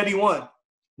the one with Heady One.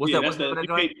 What's that? What's the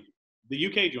joint? The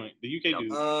UK joint. The UK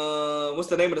dude. What's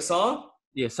the name of the song?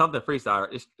 Yeah, something freestyle.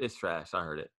 It's trash. I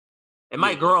heard it. It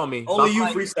might grow on me. Only you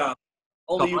freestyle.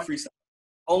 Only you freestyle.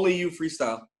 Only you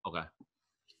freestyle. Okay.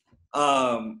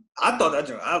 I thought that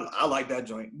joint. I like that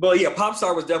joint. But yeah,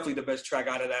 Popstar was definitely the best track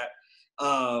out of that.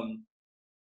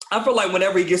 I feel like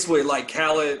whenever he gets with like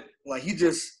Khaled, like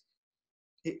he's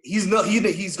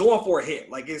going for a hit.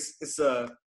 Like it's a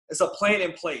plan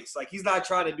in place. Like he's not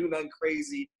trying to do nothing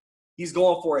crazy. He's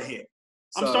going for a hit.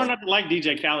 So, I'm starting not to like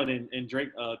DJ Khaled and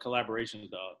Drake collaborations,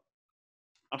 dog.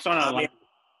 I'm starting to like.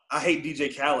 I hate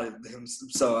DJ Khaled,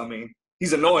 so I mean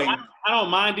he's annoying. I don't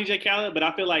mind DJ Khaled, but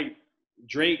I feel like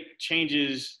Drake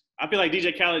changes. I feel like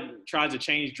DJ Khaled tries to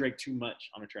change Drake too much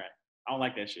on the track. I don't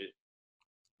like that shit.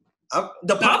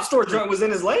 The Pop Star joint was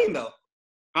in his lane though.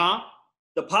 Huh?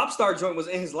 The Popstar joint was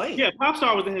in his lane. Yeah,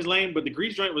 Popstar was in his lane, but the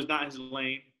Grease joint was not his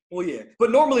lane. Well, yeah.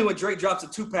 But normally when Drake drops a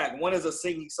 2-pack, one is a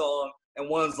singing song and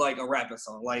one's like a rapping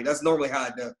song. Like that's normally how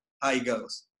he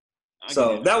goes.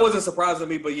 So that wasn't surprising to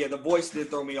me, but yeah, the voice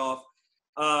did throw me off.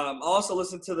 I also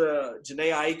listened to the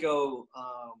Jhené Aiko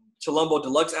Chilombo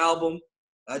Deluxe album.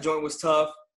 That joint was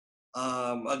tough.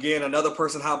 Again, another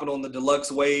person hopping on the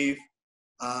deluxe wave.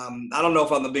 I don't know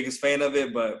if I'm the biggest fan of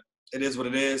it, but it is what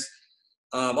it is.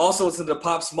 Also listened to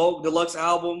Pop Smoke Deluxe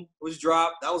album, which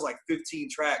dropped. That was like 15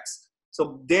 tracks.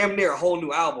 So damn near a whole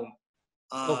new album.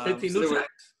 15 new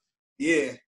tracks?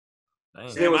 Yeah.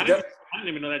 So I didn't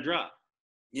even know that dropped.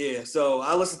 Yeah, so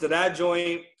I listened to that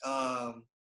joint.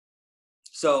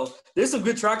 So there's some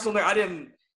good tracks on there. I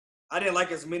didn't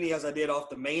like as many as I did off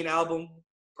the main album.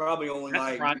 Probably only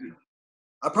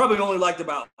I probably only liked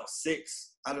about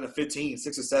 6 out of the 15,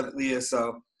 6 or 7. Yeah,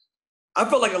 so I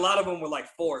felt like a lot of them were like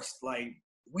forced. Like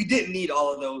we didn't need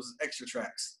all of those extra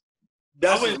tracks.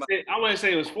 I wouldn't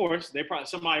say it was forced.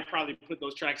 Somebody probably put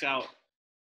those tracks out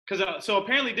because so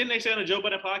apparently didn't they say on the Joe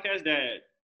Budden podcast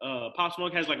that Pop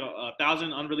Smoke has like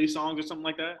 1,000 unreleased songs or something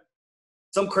like that?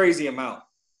 Some crazy amount.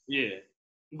 Yeah.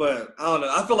 But I don't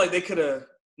know. I feel like they could have.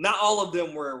 Not all of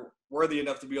them were worthy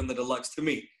enough to be on the deluxe to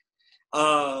me.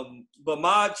 But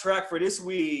my track for this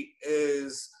week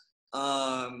is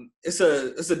it's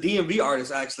a DMV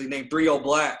artist actually named 3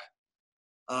 Black.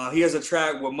 He has a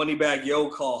track with Moneybagg Yo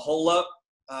called "Hold Up."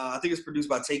 I think it's produced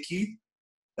by Tay Keith.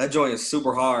 That joint is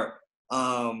super hard.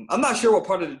 I'm not sure what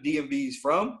part of the DMV he's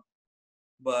from,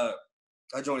 but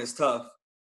that joint is tough.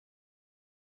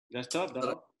 That's tough,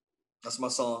 dog. That's my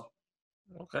song.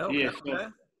 Okay.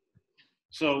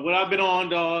 So what I've been on,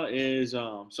 dog, is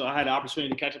so I had the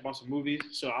opportunity to catch up on some movies.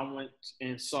 So I went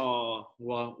and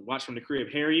watched from the crib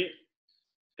Harriet.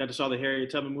 Got to saw the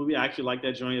Harriet Tubman movie. I actually like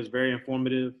that joint. It's very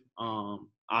informative.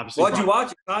 Obviously, why'd you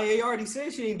watch it? Kanye already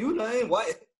said she didn't do nothing.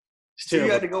 Why? So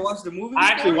you had to go watch the movie? I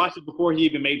actually watched it before he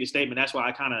even made the statement. That's why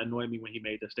it kind of annoyed me when he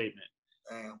made the statement.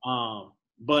 Damn.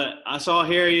 But I saw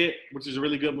Harriet, which is a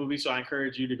really good movie. So I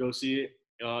encourage you to go see it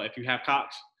if you have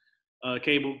Cox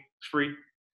cable. It's free.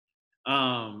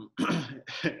 And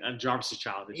Jarvis is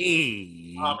childish.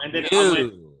 And then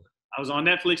I was on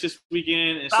Netflix this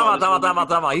weekend. And Time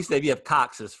out. He said if you have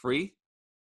Cox, it's free.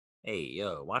 Hey,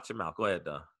 yo, watch your mouth. Go ahead,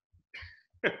 though.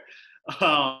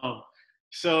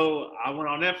 So I went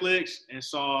on Netflix and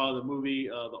saw the movie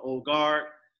The Old Guard.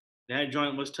 That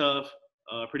joint was tough.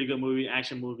 Pretty good movie,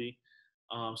 action movie.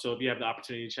 So if you have the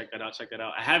opportunity to check that out, check that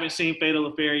out. I haven't seen Fatal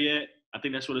Affair yet. I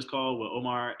think that's what it's called with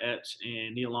Omar Epps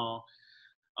and Nia Long.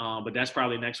 But that's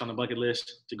probably next on the bucket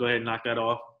list to go ahead and knock that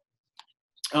off.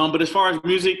 But as far as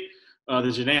music, the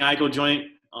Jhené Aiko joint,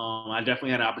 I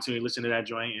definitely had an opportunity to listen to that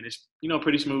joint, and it's,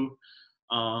 pretty smooth.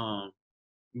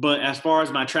 But as far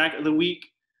as my track of the week,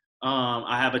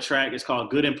 I have a track. It's called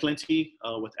Good and Plenty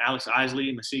with Alex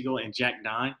Isley, Masego, and Jack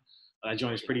Dine. That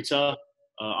joint is pretty tough,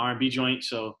 R&B joint.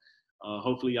 So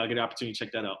hopefully y'all get an opportunity to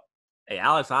check that out. Hey,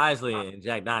 Alex Isley and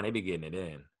Jack Dine, they be getting it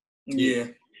in. Yeah.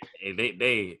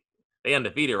 Hey, they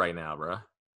undefeated right now, bro.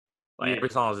 Like every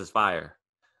song is just fire.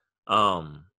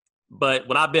 But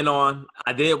what I've been on,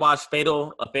 I did watch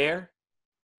Fatal Affair,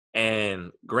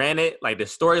 and granted, like the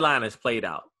storyline is played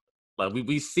out. Like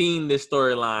we've seen this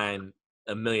storyline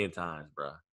a million times,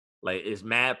 bro. Like it's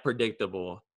mad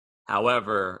predictable.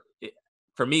 However,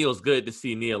 for me, it was good to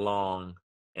see Nia Long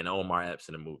and Omar Epps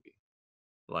in the movie.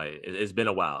 Like it's been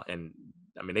a while, and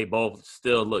I mean they both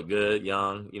still look good,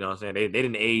 young. You know what I'm saying? They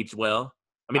didn't age well.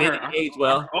 I mean, they didn't age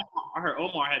well. I heard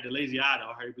Omar had the lazy eye, though.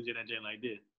 I heard he was in that jail like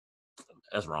this.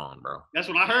 That's wrong, bro. That's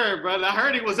what I heard, bro. I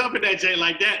heard he was up in that jail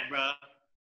like that, bro.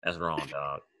 That's wrong,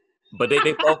 dog. But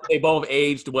they both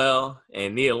aged well,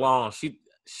 and Nia Long,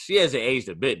 she hasn't aged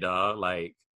a bit, dog.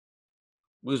 Like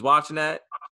we was watching that,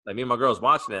 like me and my girl was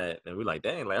watching that, and we like,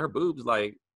 dang, like her boobs,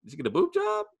 like did she get a boob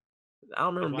job? I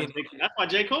don't remember that's why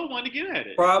J. Cole wanted to get at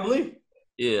it. Probably.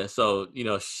 Yeah, so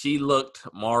she looked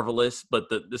marvelous, but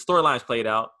the storyline's played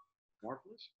out.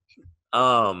 Marvelous.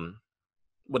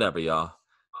 Whatever, y'all.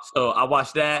 So I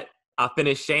watched that. I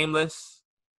finished Shameless.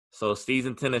 So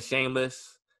season 10 of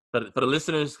Shameless. For the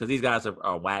listeners, because these guys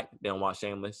are whack, they don't watch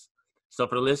Shameless. So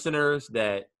for the listeners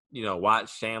that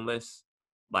watch Shameless,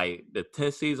 like the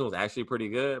 10th season was actually pretty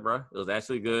good, bro. It was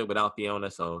actually good without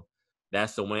Fiona, so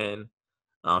that's a win.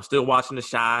 I'm still watching The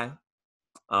Chi.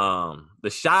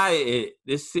 The Chi,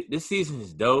 this season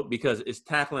is dope because it's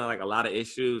tackling like a lot of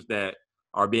issues that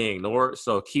are being ignored.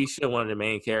 So Keisha, one of the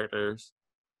main characters,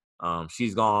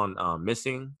 she's gone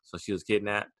missing. So she was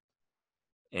kidnapped,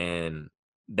 and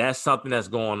that's something that's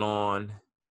going on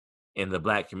in the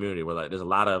Black community where like there's a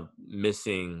lot of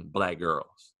missing Black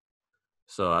girls.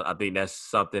 So I think that's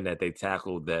something that they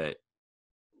tackled that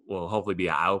will hopefully be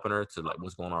an eye opener to like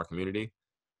what's going on in our community.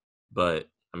 But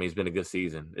I mean, it's been a good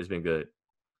season. It's been good.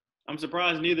 I'm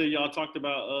surprised neither of y'all talked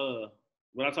about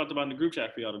what I talked about in the group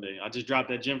chat for y'all today. I just dropped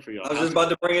that gem for y'all. I was just about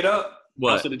to bring it up.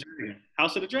 What?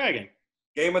 House of the Dragon.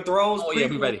 Game of Thrones. Oh, yeah,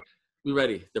 we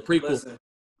ready. The prequel. Listen,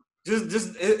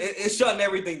 it's shutting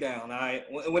everything down. All right,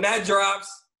 when that drops.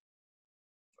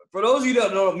 For those of you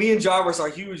that don't know, me and Jarvis are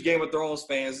huge Game of Thrones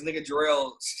fans. Nigga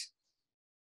Jorel.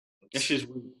 It's just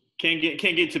can't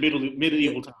get to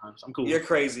medieval times. I'm cool. You're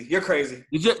crazy.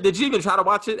 Did you even try to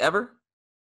watch it ever?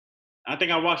 I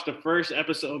think I watched the first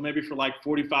episode maybe for like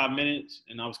 45 minutes,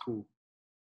 and I was cool.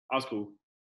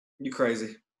 You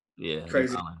crazy. Yeah.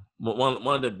 Crazy.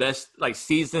 One of the best like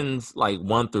seasons like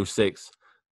 1 through 6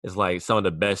 is like some of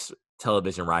the best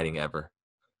television writing ever.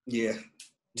 Yeah.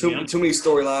 Too many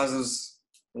storylines. Is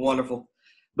wonderful.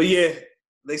 But yeah,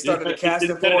 they started the casting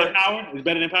for it. It's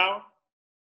better than Power?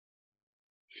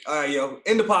 All right, yo.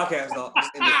 End the podcast, dog.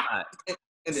 Just end it.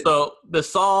 Right. So the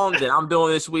song that I'm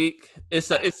doing this week, it's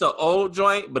an old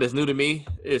joint, but it's new to me.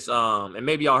 It's and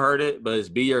maybe y'all heard it, but it's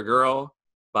 "Be Your Girl"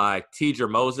 by Teacher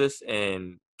Moses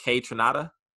and K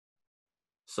Trinata.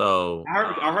 So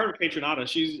I heard of K Trinata.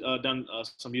 She's done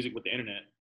some music with the internet.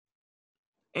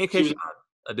 Ain't K Trinata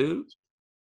a dude?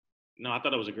 No, I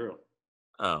thought it was a girl.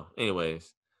 Oh,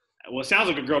 anyways. Well, it sounds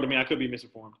like a girl to me. I could be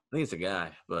misinformed. I think it's a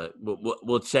guy, but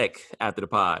we'll check after the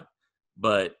pod.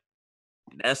 But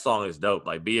that song is dope.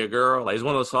 Like, "Be a Girl." Like, it's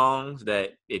one of those songs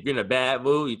that if you're in a bad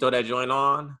mood, you throw that joint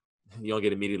on, you don't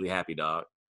get immediately happy, dog.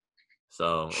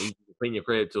 So you can clean your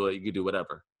crib to it. You can do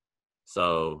whatever.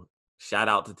 So shout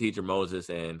out to Teacher Moses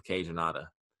and K Trinata.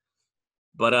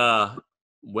 But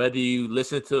whether you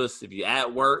listen to us, if you're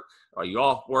at work or you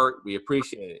off work, we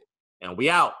appreciate it. And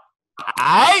we out. All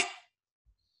right.